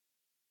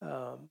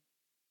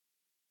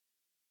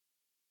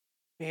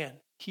 Man,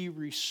 he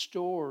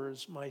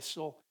restores my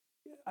soul.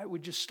 I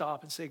would just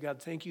stop and say,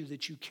 God, thank you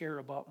that you care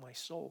about my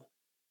soul.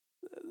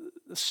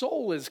 The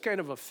soul is kind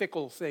of a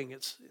fickle thing.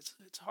 It's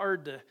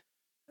hard to,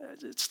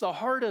 it's the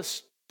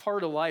hardest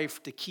part of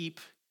life to keep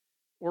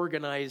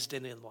organized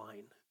and in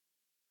line,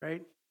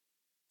 right?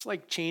 It's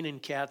like chaining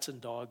cats and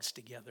dogs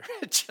together.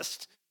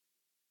 It's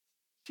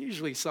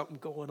usually something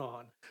going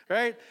on,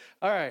 right?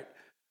 All right.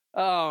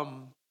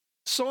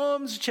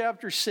 Psalms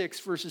chapter 6,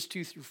 verses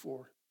 2 through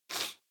 4.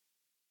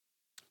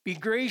 Be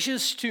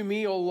gracious to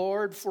me, O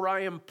Lord, for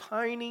I am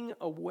pining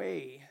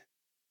away.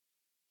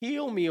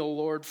 Heal me, O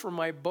Lord, for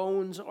my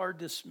bones are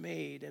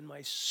dismayed, and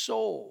my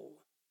soul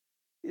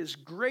is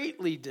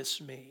greatly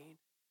dismayed.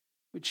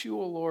 But you,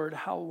 O Lord,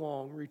 how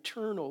long?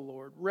 Return, O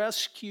Lord.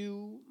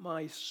 Rescue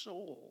my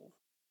soul.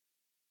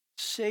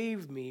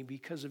 Save me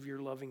because of your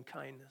loving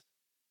kindness.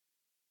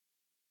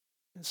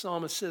 And the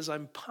psalmist says,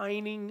 I'm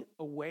pining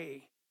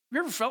away. Have you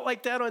ever felt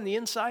like that on the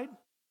inside?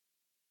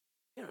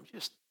 You know,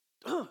 just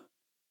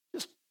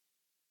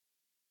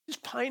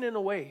pining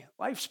away.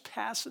 Life's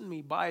passing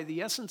me by.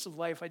 The essence of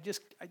life, this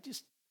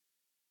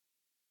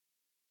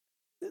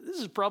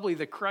is probably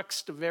the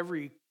crux of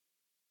every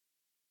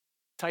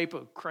type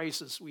of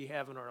crisis we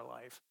have in our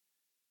life.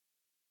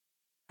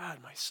 God,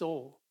 my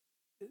soul,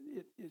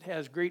 it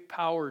has great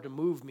power to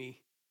move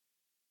me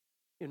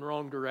in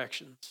wrong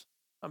directions.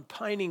 I'm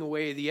pining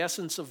away. The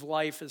essence of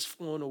life has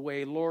flown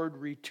away. Lord,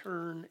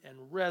 return and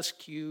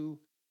rescue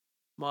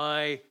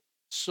my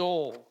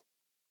soul.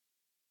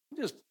 I'm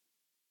just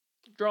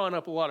drawing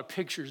up a lot of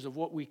pictures of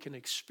what we can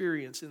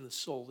experience in the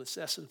soul, this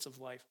essence of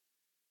life.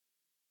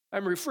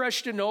 I'm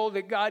refreshed to know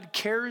that God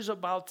cares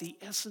about the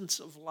essence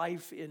of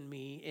life in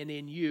me and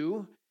in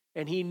you,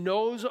 and he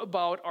knows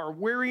about our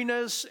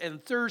weariness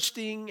and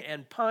thirsting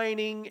and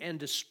pining and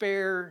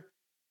despair,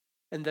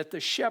 and that the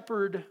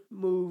shepherd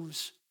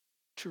moves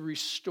to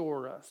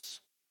restore us.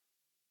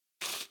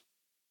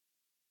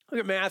 Look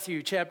at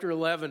Matthew chapter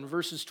 11,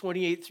 verses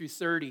 28 through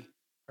 30.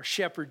 Our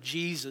shepherd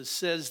Jesus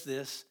says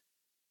this,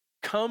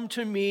 come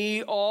to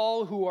me,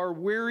 all who are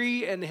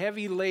weary and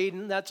heavy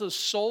laden. That's a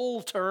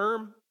soul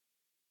term,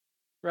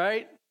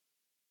 right?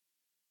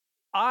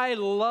 I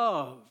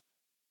love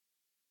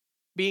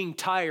being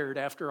tired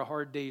after a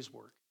hard day's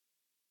work.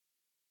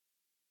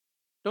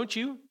 Don't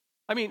you?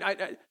 I mean,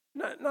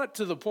 not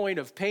to the point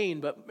of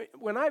pain, but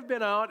when I've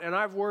been out and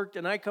I've worked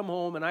and I come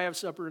home and I have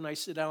supper and I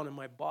sit down and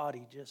my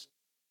body just,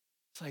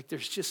 it's like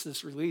there's just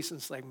this release and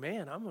it's like,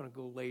 man, I'm going to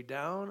go lay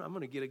down. I'm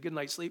going to get a good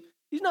night's sleep.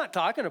 He's not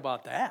talking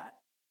about that.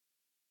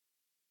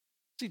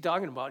 What's he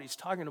talking about? He's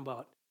talking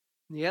about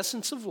the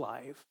essence of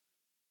life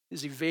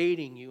is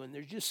evading you, and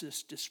there's just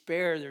this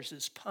despair, there's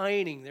this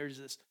pining,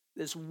 there's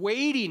this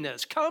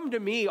weightiness. Come to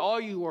me, all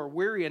you who are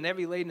weary and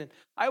heavy laden, and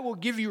I will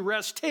give you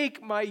rest.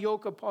 Take my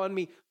yoke upon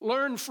me.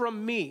 Learn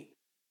from me.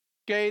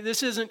 Okay,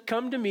 this isn't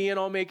come to me and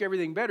I'll make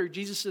everything better.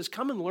 Jesus says,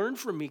 come and learn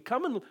from me.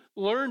 Come and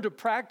learn to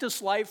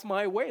practice life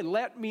my way.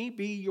 Let me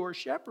be your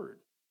shepherd.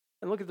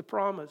 And look at the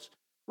promise.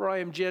 For I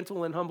am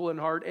gentle and humble in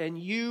heart, and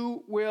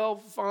you will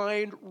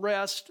find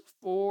rest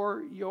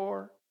for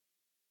your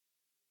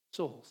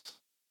souls.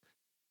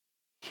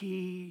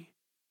 He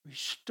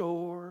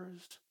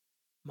restores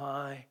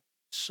my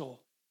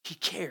soul. He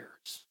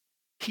cares.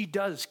 He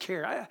does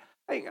care.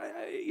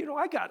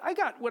 I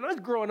got when I was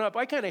growing up,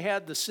 I kind of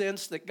had the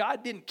sense that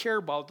God didn't care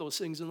about those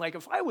things. And like,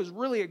 if I was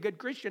really a good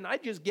Christian,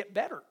 I'd just get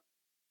better.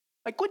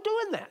 Like, quit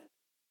doing that.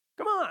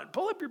 Come on,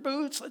 pull up your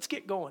boots. Let's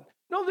get going.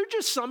 No, they're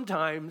just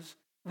sometimes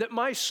that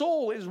my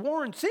soul is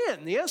worn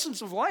thin. The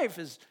essence of life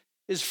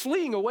is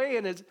fleeing away.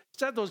 And it's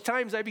at those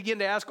times I begin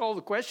to ask all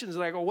the questions.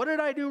 And I go, what did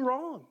I do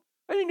wrong?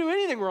 I didn't do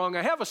anything wrong.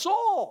 I have a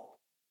soul.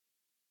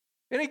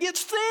 And it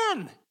gets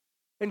thin.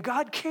 And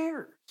God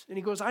cares. And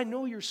he goes, I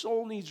know your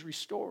soul needs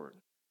restored,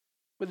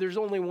 but there's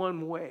only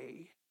one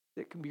way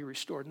that can be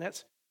restored, and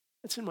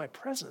that's in my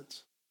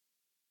presence.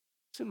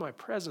 It's in my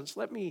presence.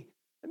 Let me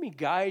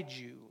guide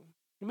you.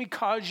 Let me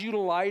cause you to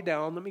lie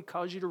down. Let me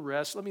cause you to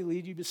rest. Let me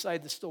lead you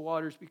beside the still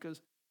waters,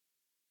 because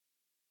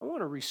I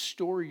want to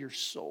restore your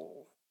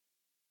soul.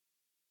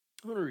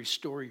 I want to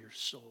restore your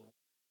soul.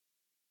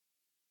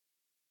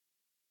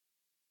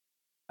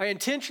 I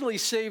intentionally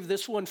saved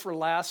this one for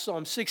last,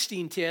 Psalm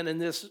 16:10,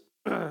 and this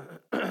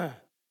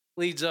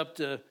leads up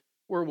to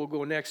where we'll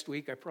go next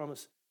week. I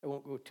promise I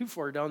won't go too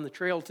far down the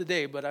trail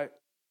today, but I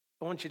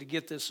want you to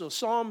get this. So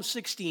Psalm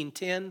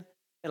 16:10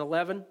 and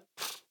 11.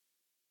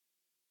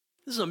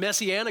 This is a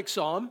messianic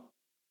psalm.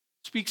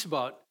 It speaks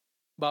about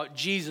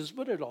Jesus,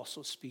 but it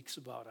also speaks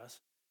about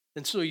us.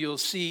 And so you'll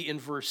see in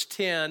verse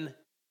 10,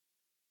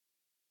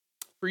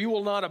 for you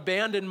will not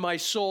abandon my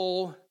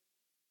soul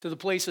to the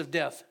place of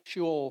death.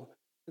 Sheol,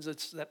 as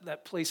it's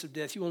that place of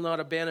death. You will not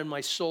abandon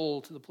my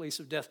soul to the place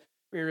of death.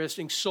 Very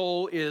interesting.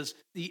 Soul is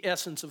the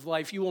essence of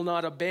life. You will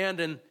not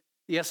abandon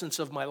the essence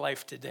of my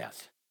life to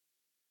death.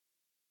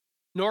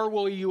 Nor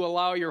will you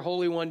allow your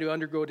Holy One to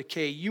undergo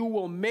decay. You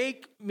will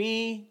make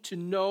me to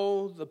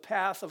know the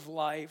path of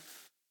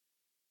life.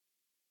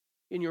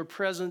 In your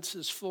presence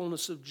is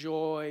fullness of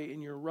joy.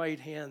 In your right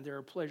hand there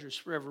are pleasures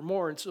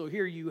forevermore. And so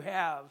here you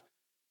have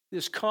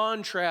this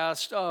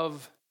contrast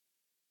of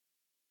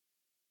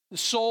the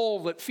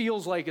soul that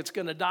feels like it's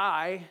going to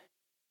die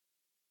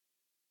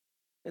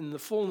and the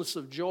fullness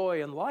of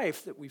joy and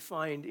life that we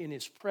find in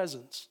his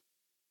presence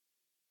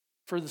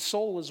for the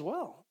soul as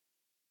well.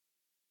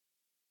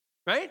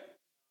 Right?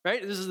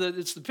 Right?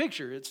 It's the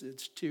picture.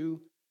 It's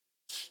two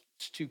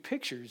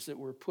pictures that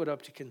were put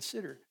up to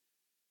consider.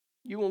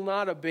 You will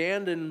not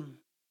abandon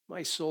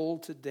my soul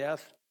to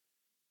death,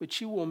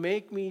 but you will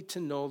make me to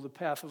know the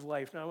path of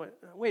life. Now,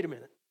 wait a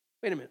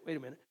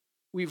minute.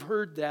 We've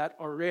heard that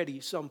already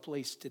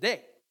someplace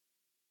today.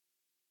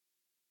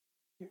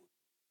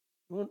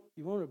 You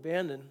won't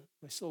abandon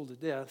my soul to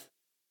death,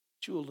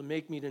 but you will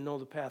make me to know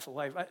the path of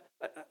life.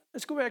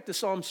 Let's go back to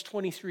Psalms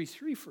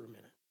 23:3 for a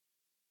minute.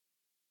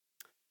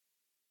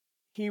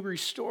 He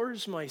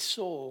restores my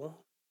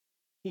soul.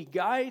 He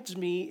guides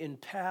me in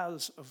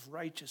paths of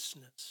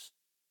righteousness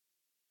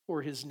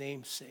for his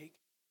name's sake.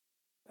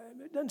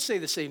 It doesn't say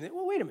the same thing.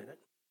 Well, wait a minute.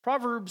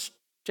 Proverbs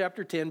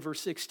chapter 10,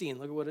 verse 16.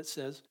 Look at what it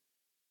says.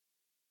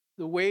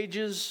 The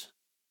wages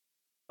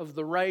of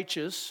the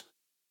righteous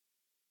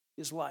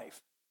is life,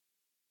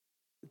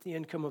 but the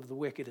income of the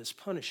wicked is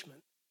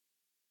punishment.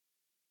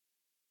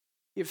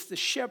 If the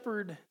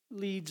shepherd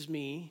leads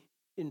me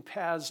in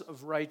paths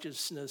of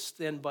righteousness,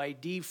 then by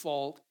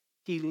default,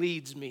 he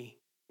leads me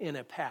in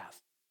a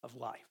path of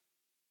life.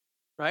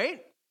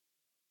 Right?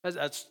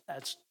 That's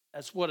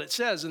what it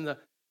says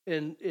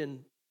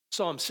in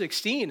Psalm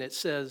 16. It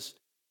says,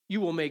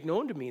 you will make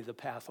known to me the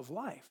path of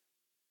life.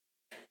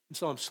 In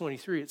Psalms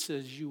 23, it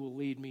says, you will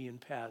lead me in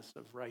paths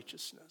of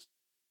righteousness.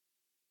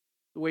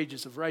 The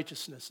wages of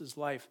righteousness is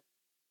life.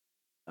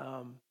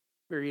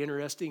 Very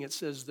interesting. It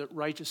says that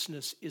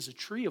righteousness is a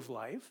tree of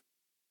life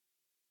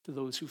to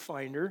those who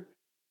find her.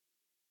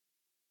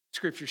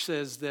 Scripture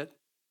says that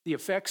the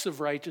effects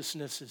of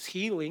righteousness is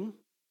healing.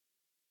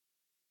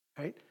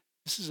 Right?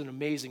 This is an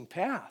amazing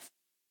path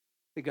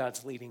that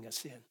God's leading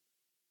us in.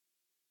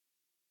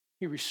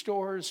 He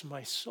restores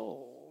my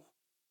soul.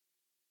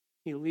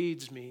 He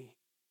leads me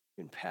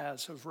in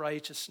paths of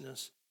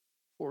righteousness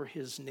for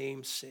his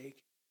name's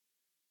sake.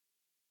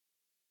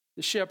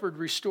 The shepherd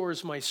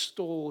restores my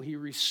soul. He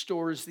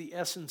restores the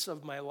essence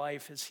of my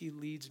life as he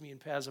leads me in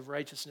paths of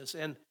righteousness.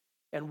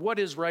 And what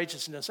is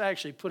righteousness? I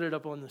actually put it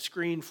up on the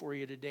screen for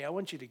you today. I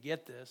want you to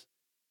get this.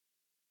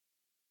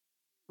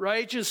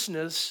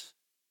 Righteousness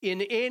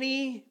in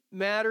any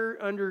matter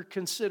under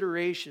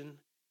consideration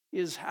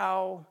is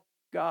how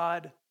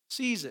God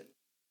sees it.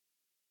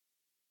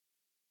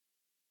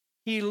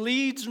 He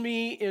leads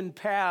me in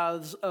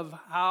paths of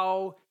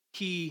how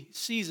he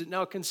sees it.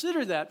 Now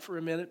consider that for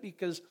a minute,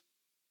 because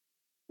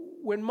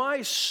when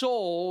my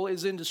soul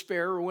is in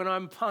despair, or when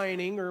I'm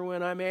pining, or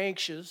when I'm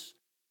anxious,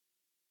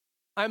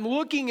 I'm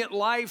looking at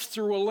life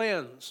through a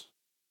lens.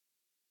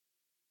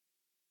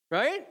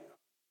 Right?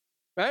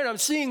 Right? I'm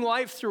seeing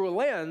life through a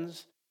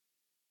lens.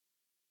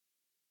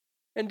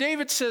 And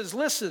David says,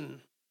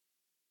 listen,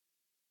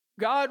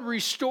 God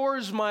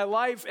restores my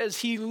life as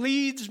he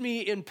leads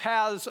me in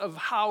paths of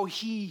how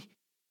he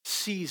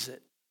sees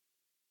it,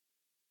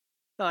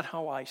 not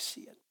how I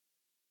see it.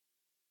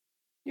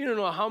 You don't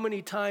know how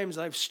many times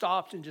I've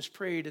stopped and just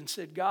prayed and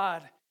said,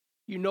 God,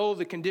 you know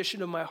the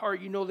condition of my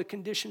heart. You know the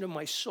condition of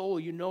my soul.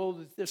 You know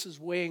that this is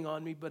weighing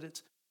on me, but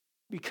it's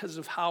because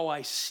of how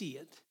I see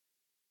it.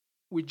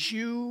 Would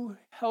you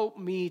help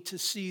me to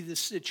see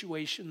this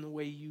situation the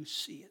way you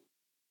see it?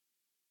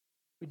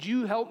 Would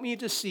you help me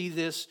to see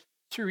this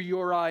through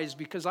your eyes?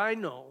 Because I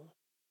know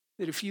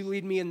that if you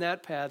lead me in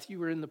that path,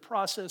 you are in the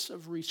process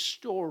of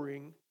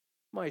restoring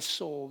my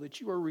soul, that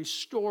you are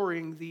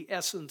restoring the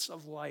essence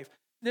of life.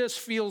 This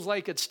feels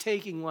like it's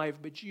taking life,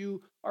 but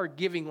you are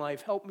giving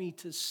life. Help me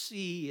to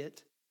see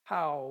it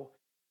how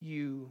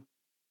you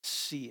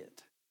see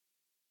it.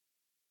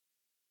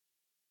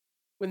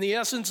 When the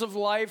essence of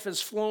life has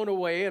flown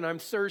away and I'm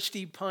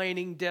thirsty,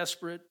 pining,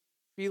 desperate,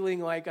 feeling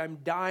like I'm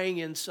dying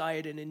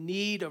inside and in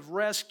need of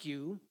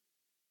rescue,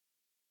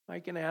 I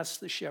can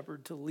ask the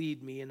shepherd to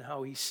lead me in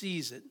how he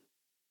sees it,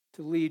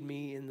 to lead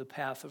me in the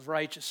path of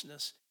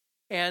righteousness.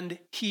 And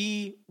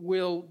he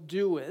will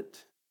do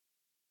it,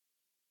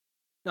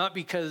 not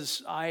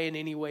because I in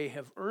any way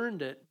have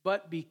earned it,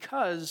 but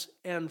because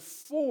and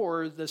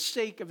for the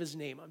sake of his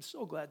name. I'm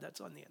so glad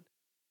that's on the end.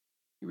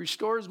 He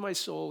restores my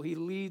soul. He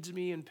leads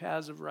me in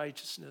paths of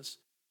righteousness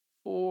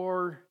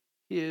for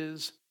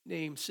his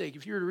name's sake.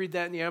 If you were to read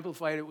that in the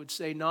Amplified, it would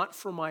say, not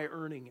for my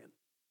earning it,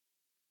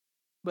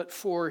 but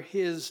for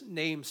his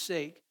name's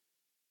sake.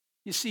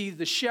 You see,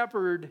 the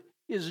shepherd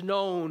is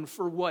known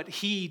for what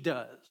he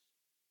does,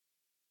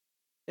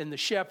 and the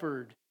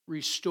shepherd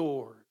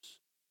restores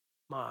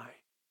my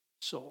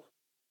soul.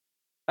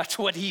 That's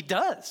what he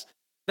does.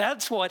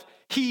 That's what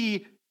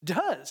he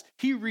does.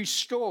 He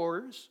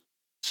restores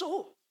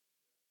souls.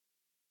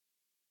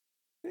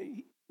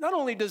 Not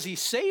only does he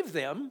save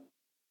them,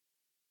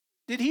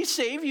 did he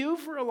save you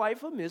for a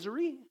life of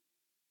misery?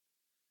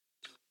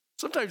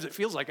 Sometimes it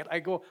feels like it.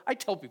 I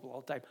tell people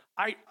all the time,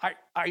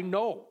 I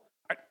know.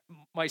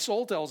 My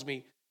soul tells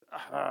me,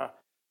 I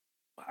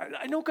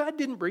know God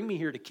didn't bring me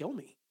here to kill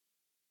me.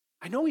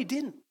 I know he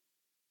didn't.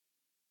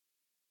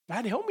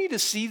 God, help me to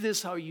see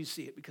this how you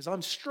see it, because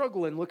I'm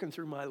struggling looking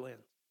through my lens.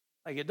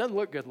 Like, it doesn't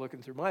look good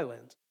looking through my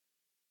lens.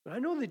 But I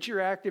know that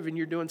you're active and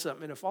you're doing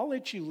something. And if I'll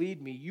let you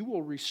lead me, you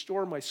will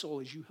restore my soul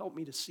as you help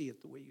me to see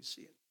it the way you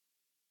see it.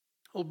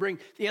 It'll bring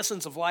the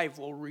essence of life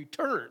will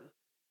return,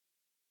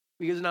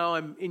 because now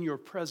I'm in your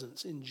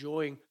presence,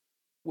 enjoying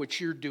what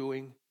you're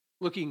doing,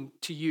 looking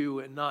to you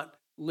and not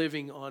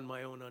living on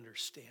my own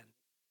understanding.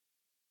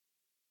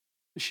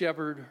 The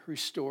shepherd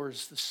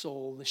restores the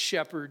soul. The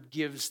shepherd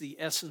gives the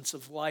essence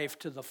of life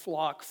to the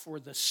flock for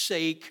the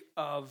sake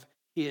of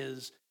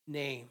his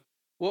name.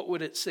 What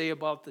would it say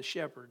about the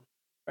shepherd?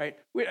 Right?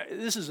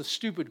 This is a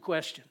stupid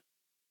question.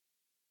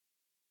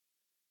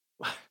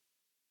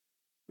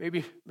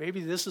 Maybe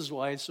this is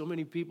why so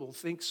many people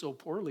think so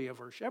poorly of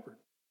our shepherd.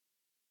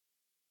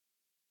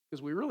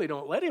 Because we really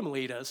don't let him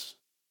lead us.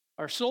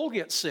 Our soul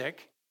gets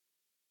sick,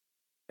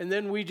 and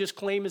then we just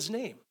claim his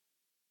name.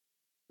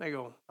 I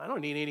go, I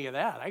don't need any of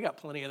that. I got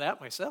plenty of that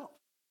myself.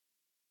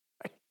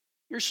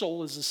 Your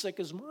soul is as sick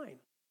as mine.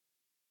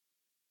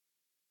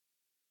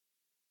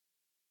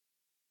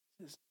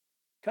 He says,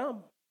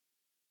 come.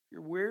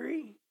 You're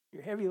weary,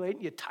 you're heavy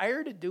laden, you're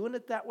tired of doing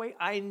it that way.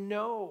 I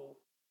know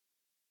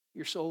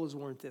your soul is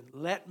worn thin.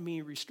 Let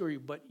me restore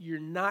you, but you're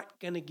not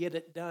going to get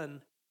it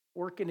done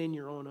working in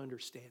your own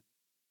understanding.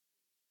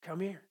 Come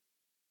here.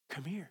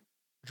 Come here.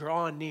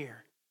 Draw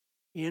near.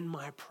 In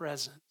my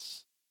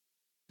presence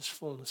is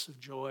fullness of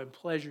joy and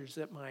pleasures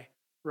at my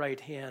right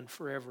hand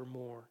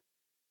forevermore.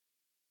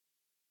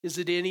 Is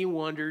it any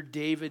wonder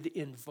David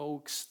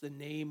invokes the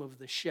name of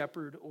the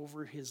shepherd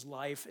over his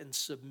life and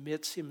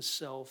submits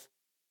himself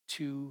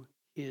to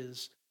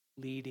his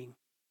leading?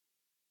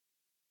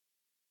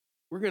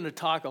 We're going to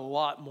talk a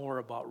lot more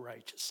about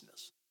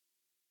righteousness,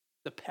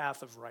 the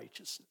path of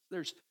righteousness.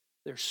 There's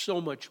so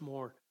much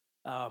more.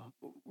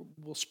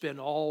 We'll spend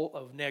all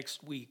of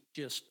next week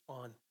just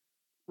on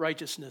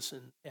righteousness,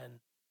 and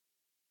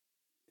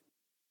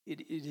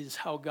it is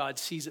how God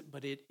sees it,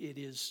 but it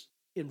is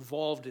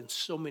involved in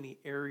so many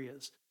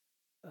areas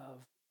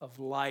of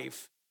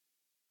life.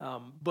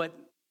 But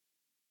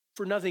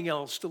for nothing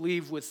else, to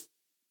leave with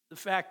the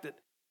fact that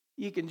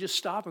you can just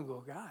stop and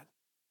go, God,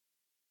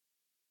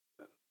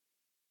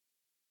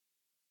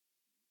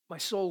 my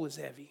soul is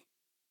heavy.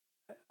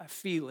 I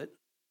feel it.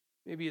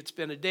 Maybe it's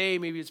been a day,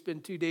 maybe it's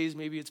been 2 days,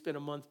 maybe it's been a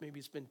month, maybe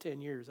it's been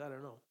 10 years. I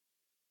don't know.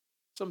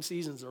 Some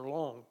seasons are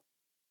long.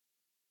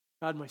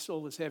 God, my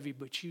soul is heavy,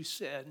 but you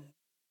said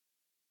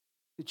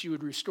that you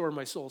would restore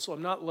my soul. So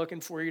I'm not looking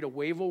for you to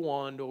wave a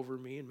wand over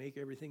me and make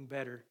everything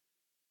better,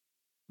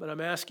 but I'm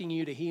asking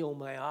you to heal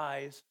my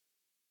eyes.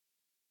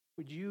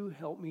 Would you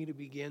help me to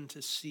begin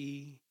to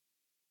see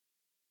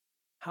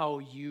how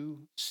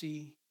you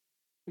see?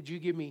 Would you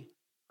give me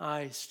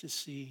eyes to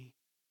see,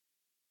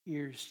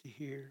 ears to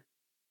hear,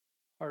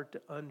 heart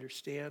to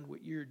understand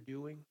what you're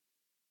doing,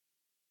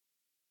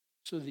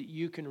 so that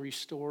you can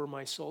restore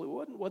my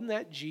soul? Wasn't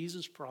that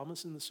Jesus'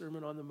 promise in the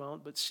Sermon on the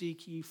Mount? But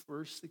seek ye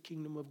first the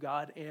kingdom of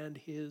God and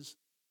his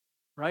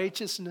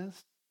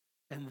righteousness,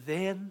 and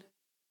then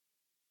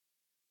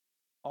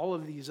all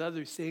of these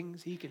other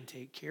things he can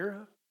take care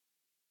of.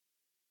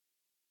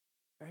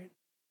 Right?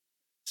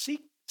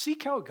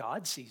 Seek how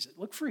God sees it.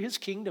 Look for his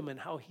kingdom and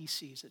how he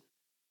sees it,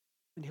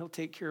 and he'll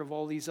take care of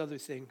all these other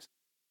things.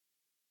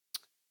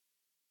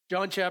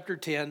 John chapter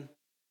 10,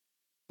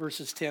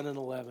 verses 10 and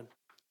 11.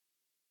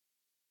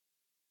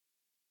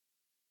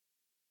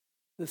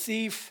 The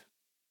thief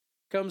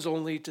comes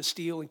only to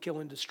steal and kill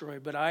and destroy,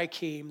 but I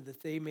came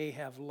that they may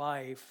have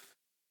life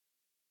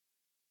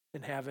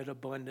and have it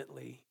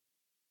abundantly.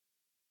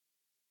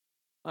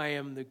 I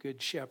am the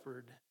good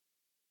shepherd.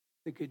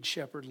 the good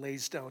shepherd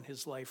lays down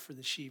his life for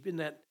the sheep. Isn't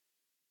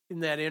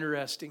that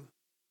interesting?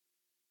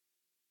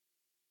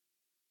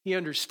 He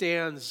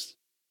understands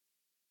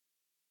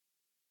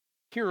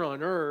here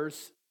on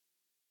earth,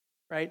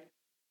 right?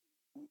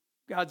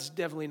 God's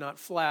definitely not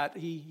flat.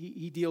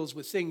 He deals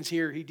with things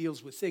here. He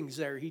deals with things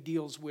there. He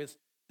deals with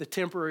the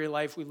temporary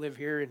life we live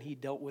here, and he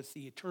dealt with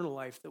the eternal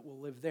life that we'll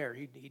live there.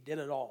 He did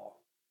it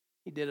all.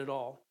 He did it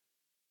all.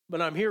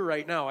 But I'm here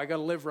right now. I got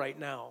to live right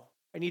now.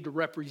 I need to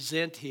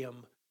represent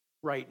him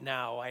right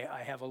now.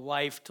 I have a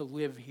life to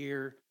live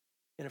here.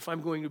 And if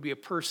I'm going to be a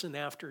person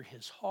after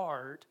his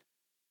heart,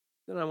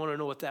 then I want to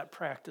know what that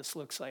practice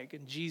looks like.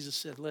 And Jesus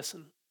said,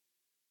 listen,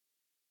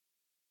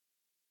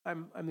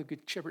 I'm the good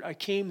shepherd. I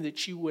came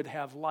that you would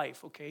have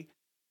life, okay?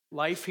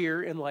 Life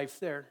here and life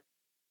there.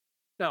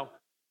 Now,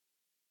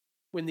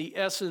 when the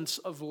essence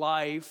of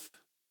life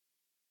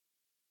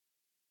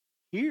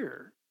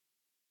here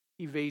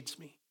evades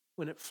me,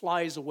 when it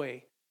flies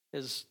away,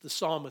 as the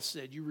psalmist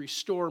said, you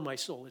restore my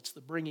soul. It's the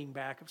bringing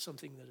back of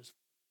something that has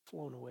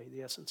flown away,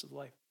 the essence of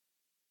life.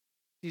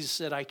 Jesus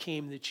said, I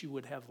came that you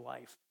would have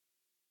life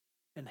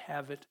and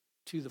have it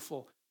to the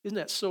full. Isn't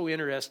that so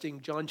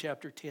interesting? John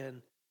chapter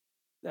 10,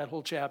 that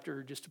whole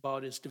chapter just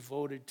about is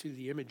devoted to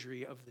the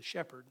imagery of the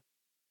shepherd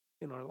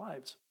in our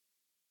lives.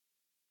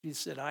 Jesus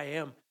said, I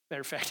am.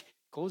 Matter of fact,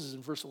 it closes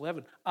in verse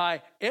 11.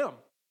 I am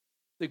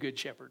the good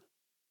shepherd.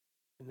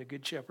 And the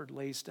good shepherd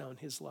lays down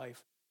his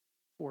life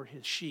for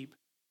his sheep.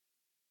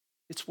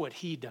 It's what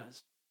he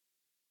does.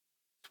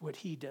 It's what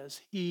he does.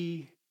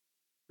 He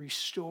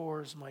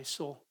restores my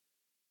soul.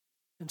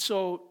 And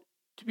so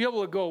to be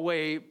able to go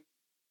away,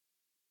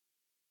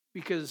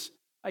 because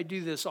I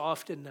do this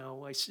often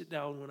now, I sit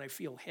down when I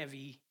feel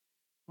heavy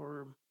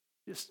or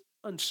just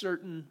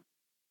uncertain,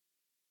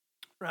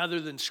 rather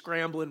than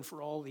scrambling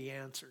for all the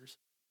answers.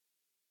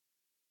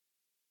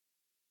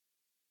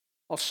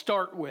 I'll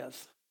start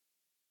with,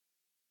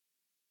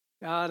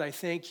 God, I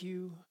thank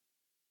you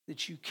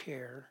that you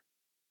care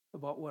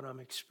about what I'm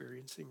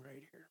experiencing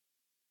right here.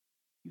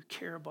 You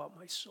care about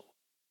my soul.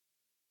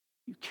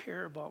 You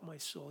care about my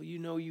soul. You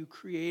know you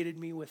created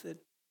me with it,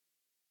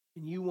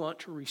 and you want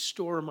to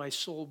restore my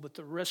soul, but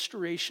the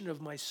restoration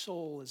of my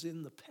soul is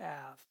in the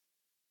path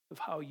of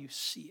how you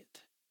see it.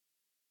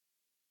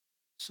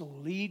 So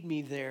lead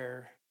me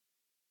there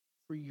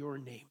for your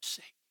name's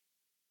sake,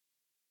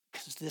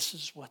 because this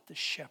is what the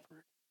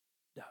shepherd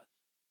does.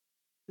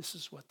 This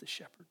is what the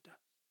shepherd does.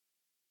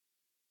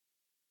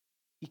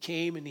 He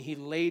came and he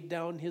laid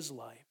down his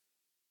life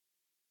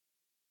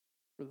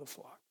for the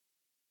flock,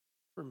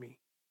 for me.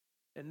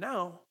 And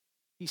now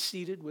he's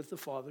seated with the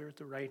Father at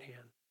the right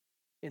hand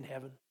in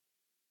heaven.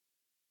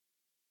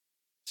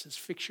 It says,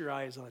 fix your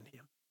eyes on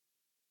him.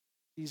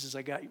 Jesus,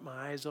 I got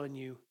my eyes on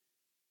you.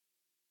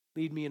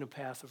 Lead me in a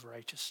path of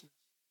righteousness.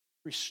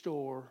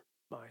 Restore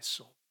my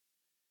soul.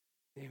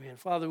 Amen.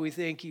 Father, we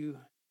thank you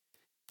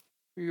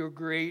for your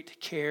great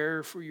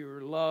care, for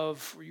your love,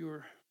 for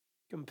your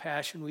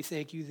compassion. We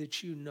thank you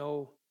that you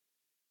know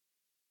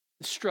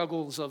the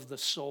struggles of the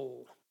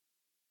soul,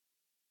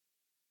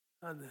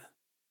 and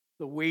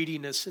the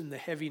weightiness and the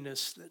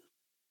heaviness that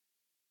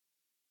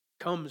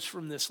comes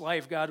from this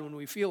life, God, when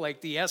we feel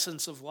like the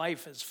essence of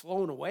life has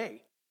flown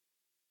away.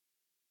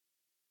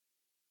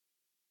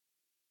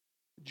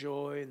 The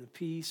joy and the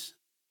peace,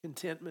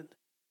 contentment.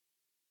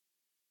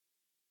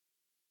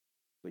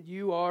 But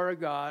you are a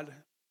God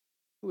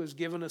who has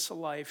given us a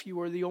life.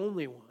 You are the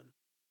only one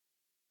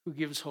who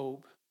gives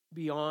hope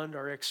beyond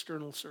our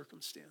external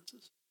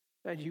circumstances.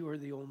 And you are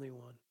the only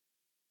one.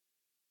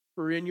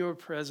 For in your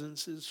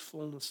presence is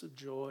fullness of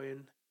joy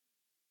and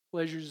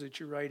pleasures at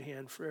your right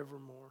hand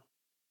forevermore.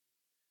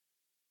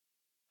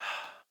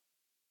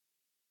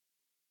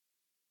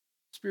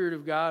 Spirit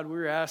of God,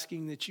 we're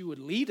asking that you would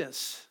lead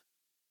us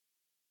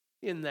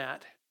in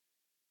that.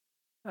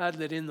 God,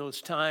 that in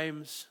those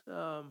times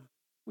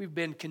we've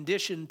been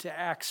conditioned to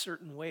act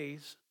certain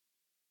ways.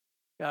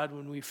 God,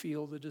 when we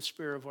feel the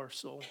despair of our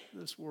soul,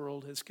 this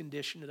world has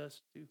conditioned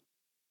us to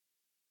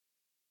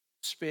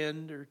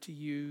spend or to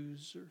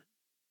use or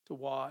to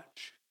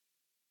watch,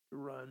 to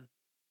run.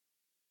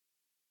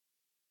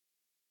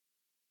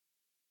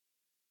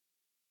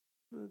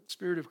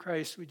 Spirit of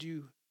Christ, would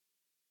you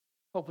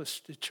help us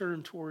to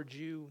turn towards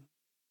you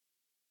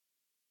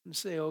and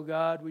say, oh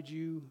God, would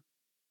you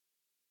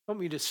help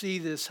me to see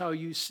this how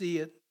you see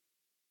it?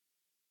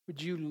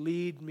 Would you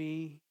lead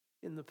me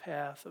in the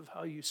path of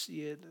how you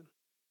see it? And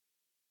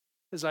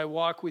as I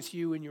walk with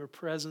you in your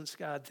presence,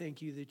 God,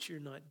 thank you that you're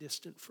not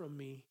distant from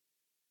me.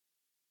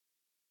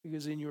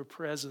 Because in your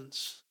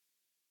presence,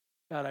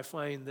 God, I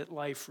find that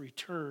life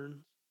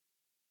returns.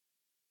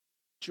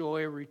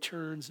 Joy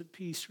returns, that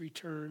peace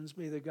returns.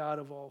 May the God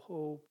of all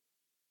hope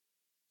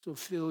so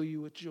fill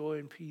you with joy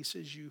and peace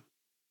as you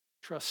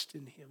trust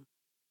in him,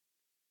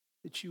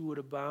 that you would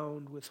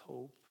abound with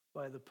hope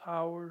by the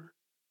power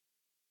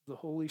of the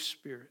Holy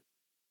Spirit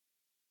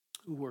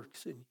who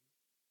works in you.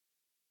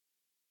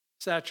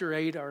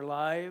 Saturate our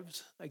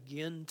lives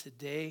again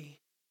today.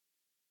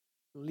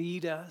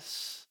 Lead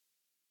us.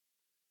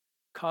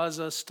 Cause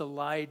us to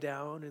lie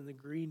down in the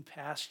green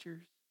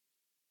pastures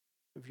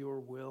of your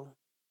will.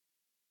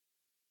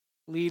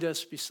 Lead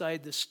us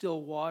beside the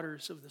still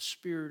waters of the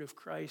Spirit of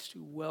Christ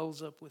who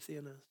wells up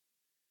within us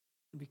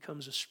and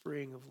becomes a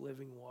spring of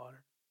living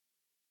water.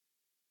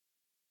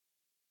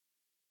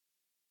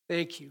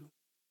 Thank you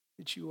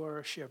that you are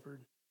a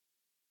shepherd.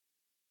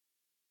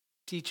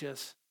 Teach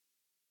us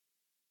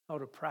how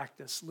to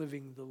practice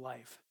living the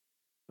life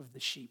of the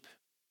sheep.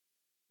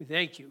 We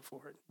thank you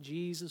for it. In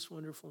Jesus'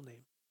 wonderful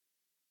name.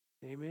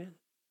 Amen.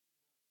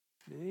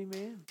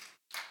 Amen.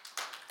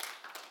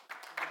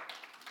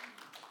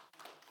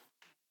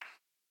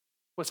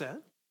 What's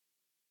that?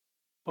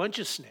 Bunch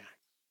of snacks.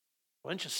 Bunch of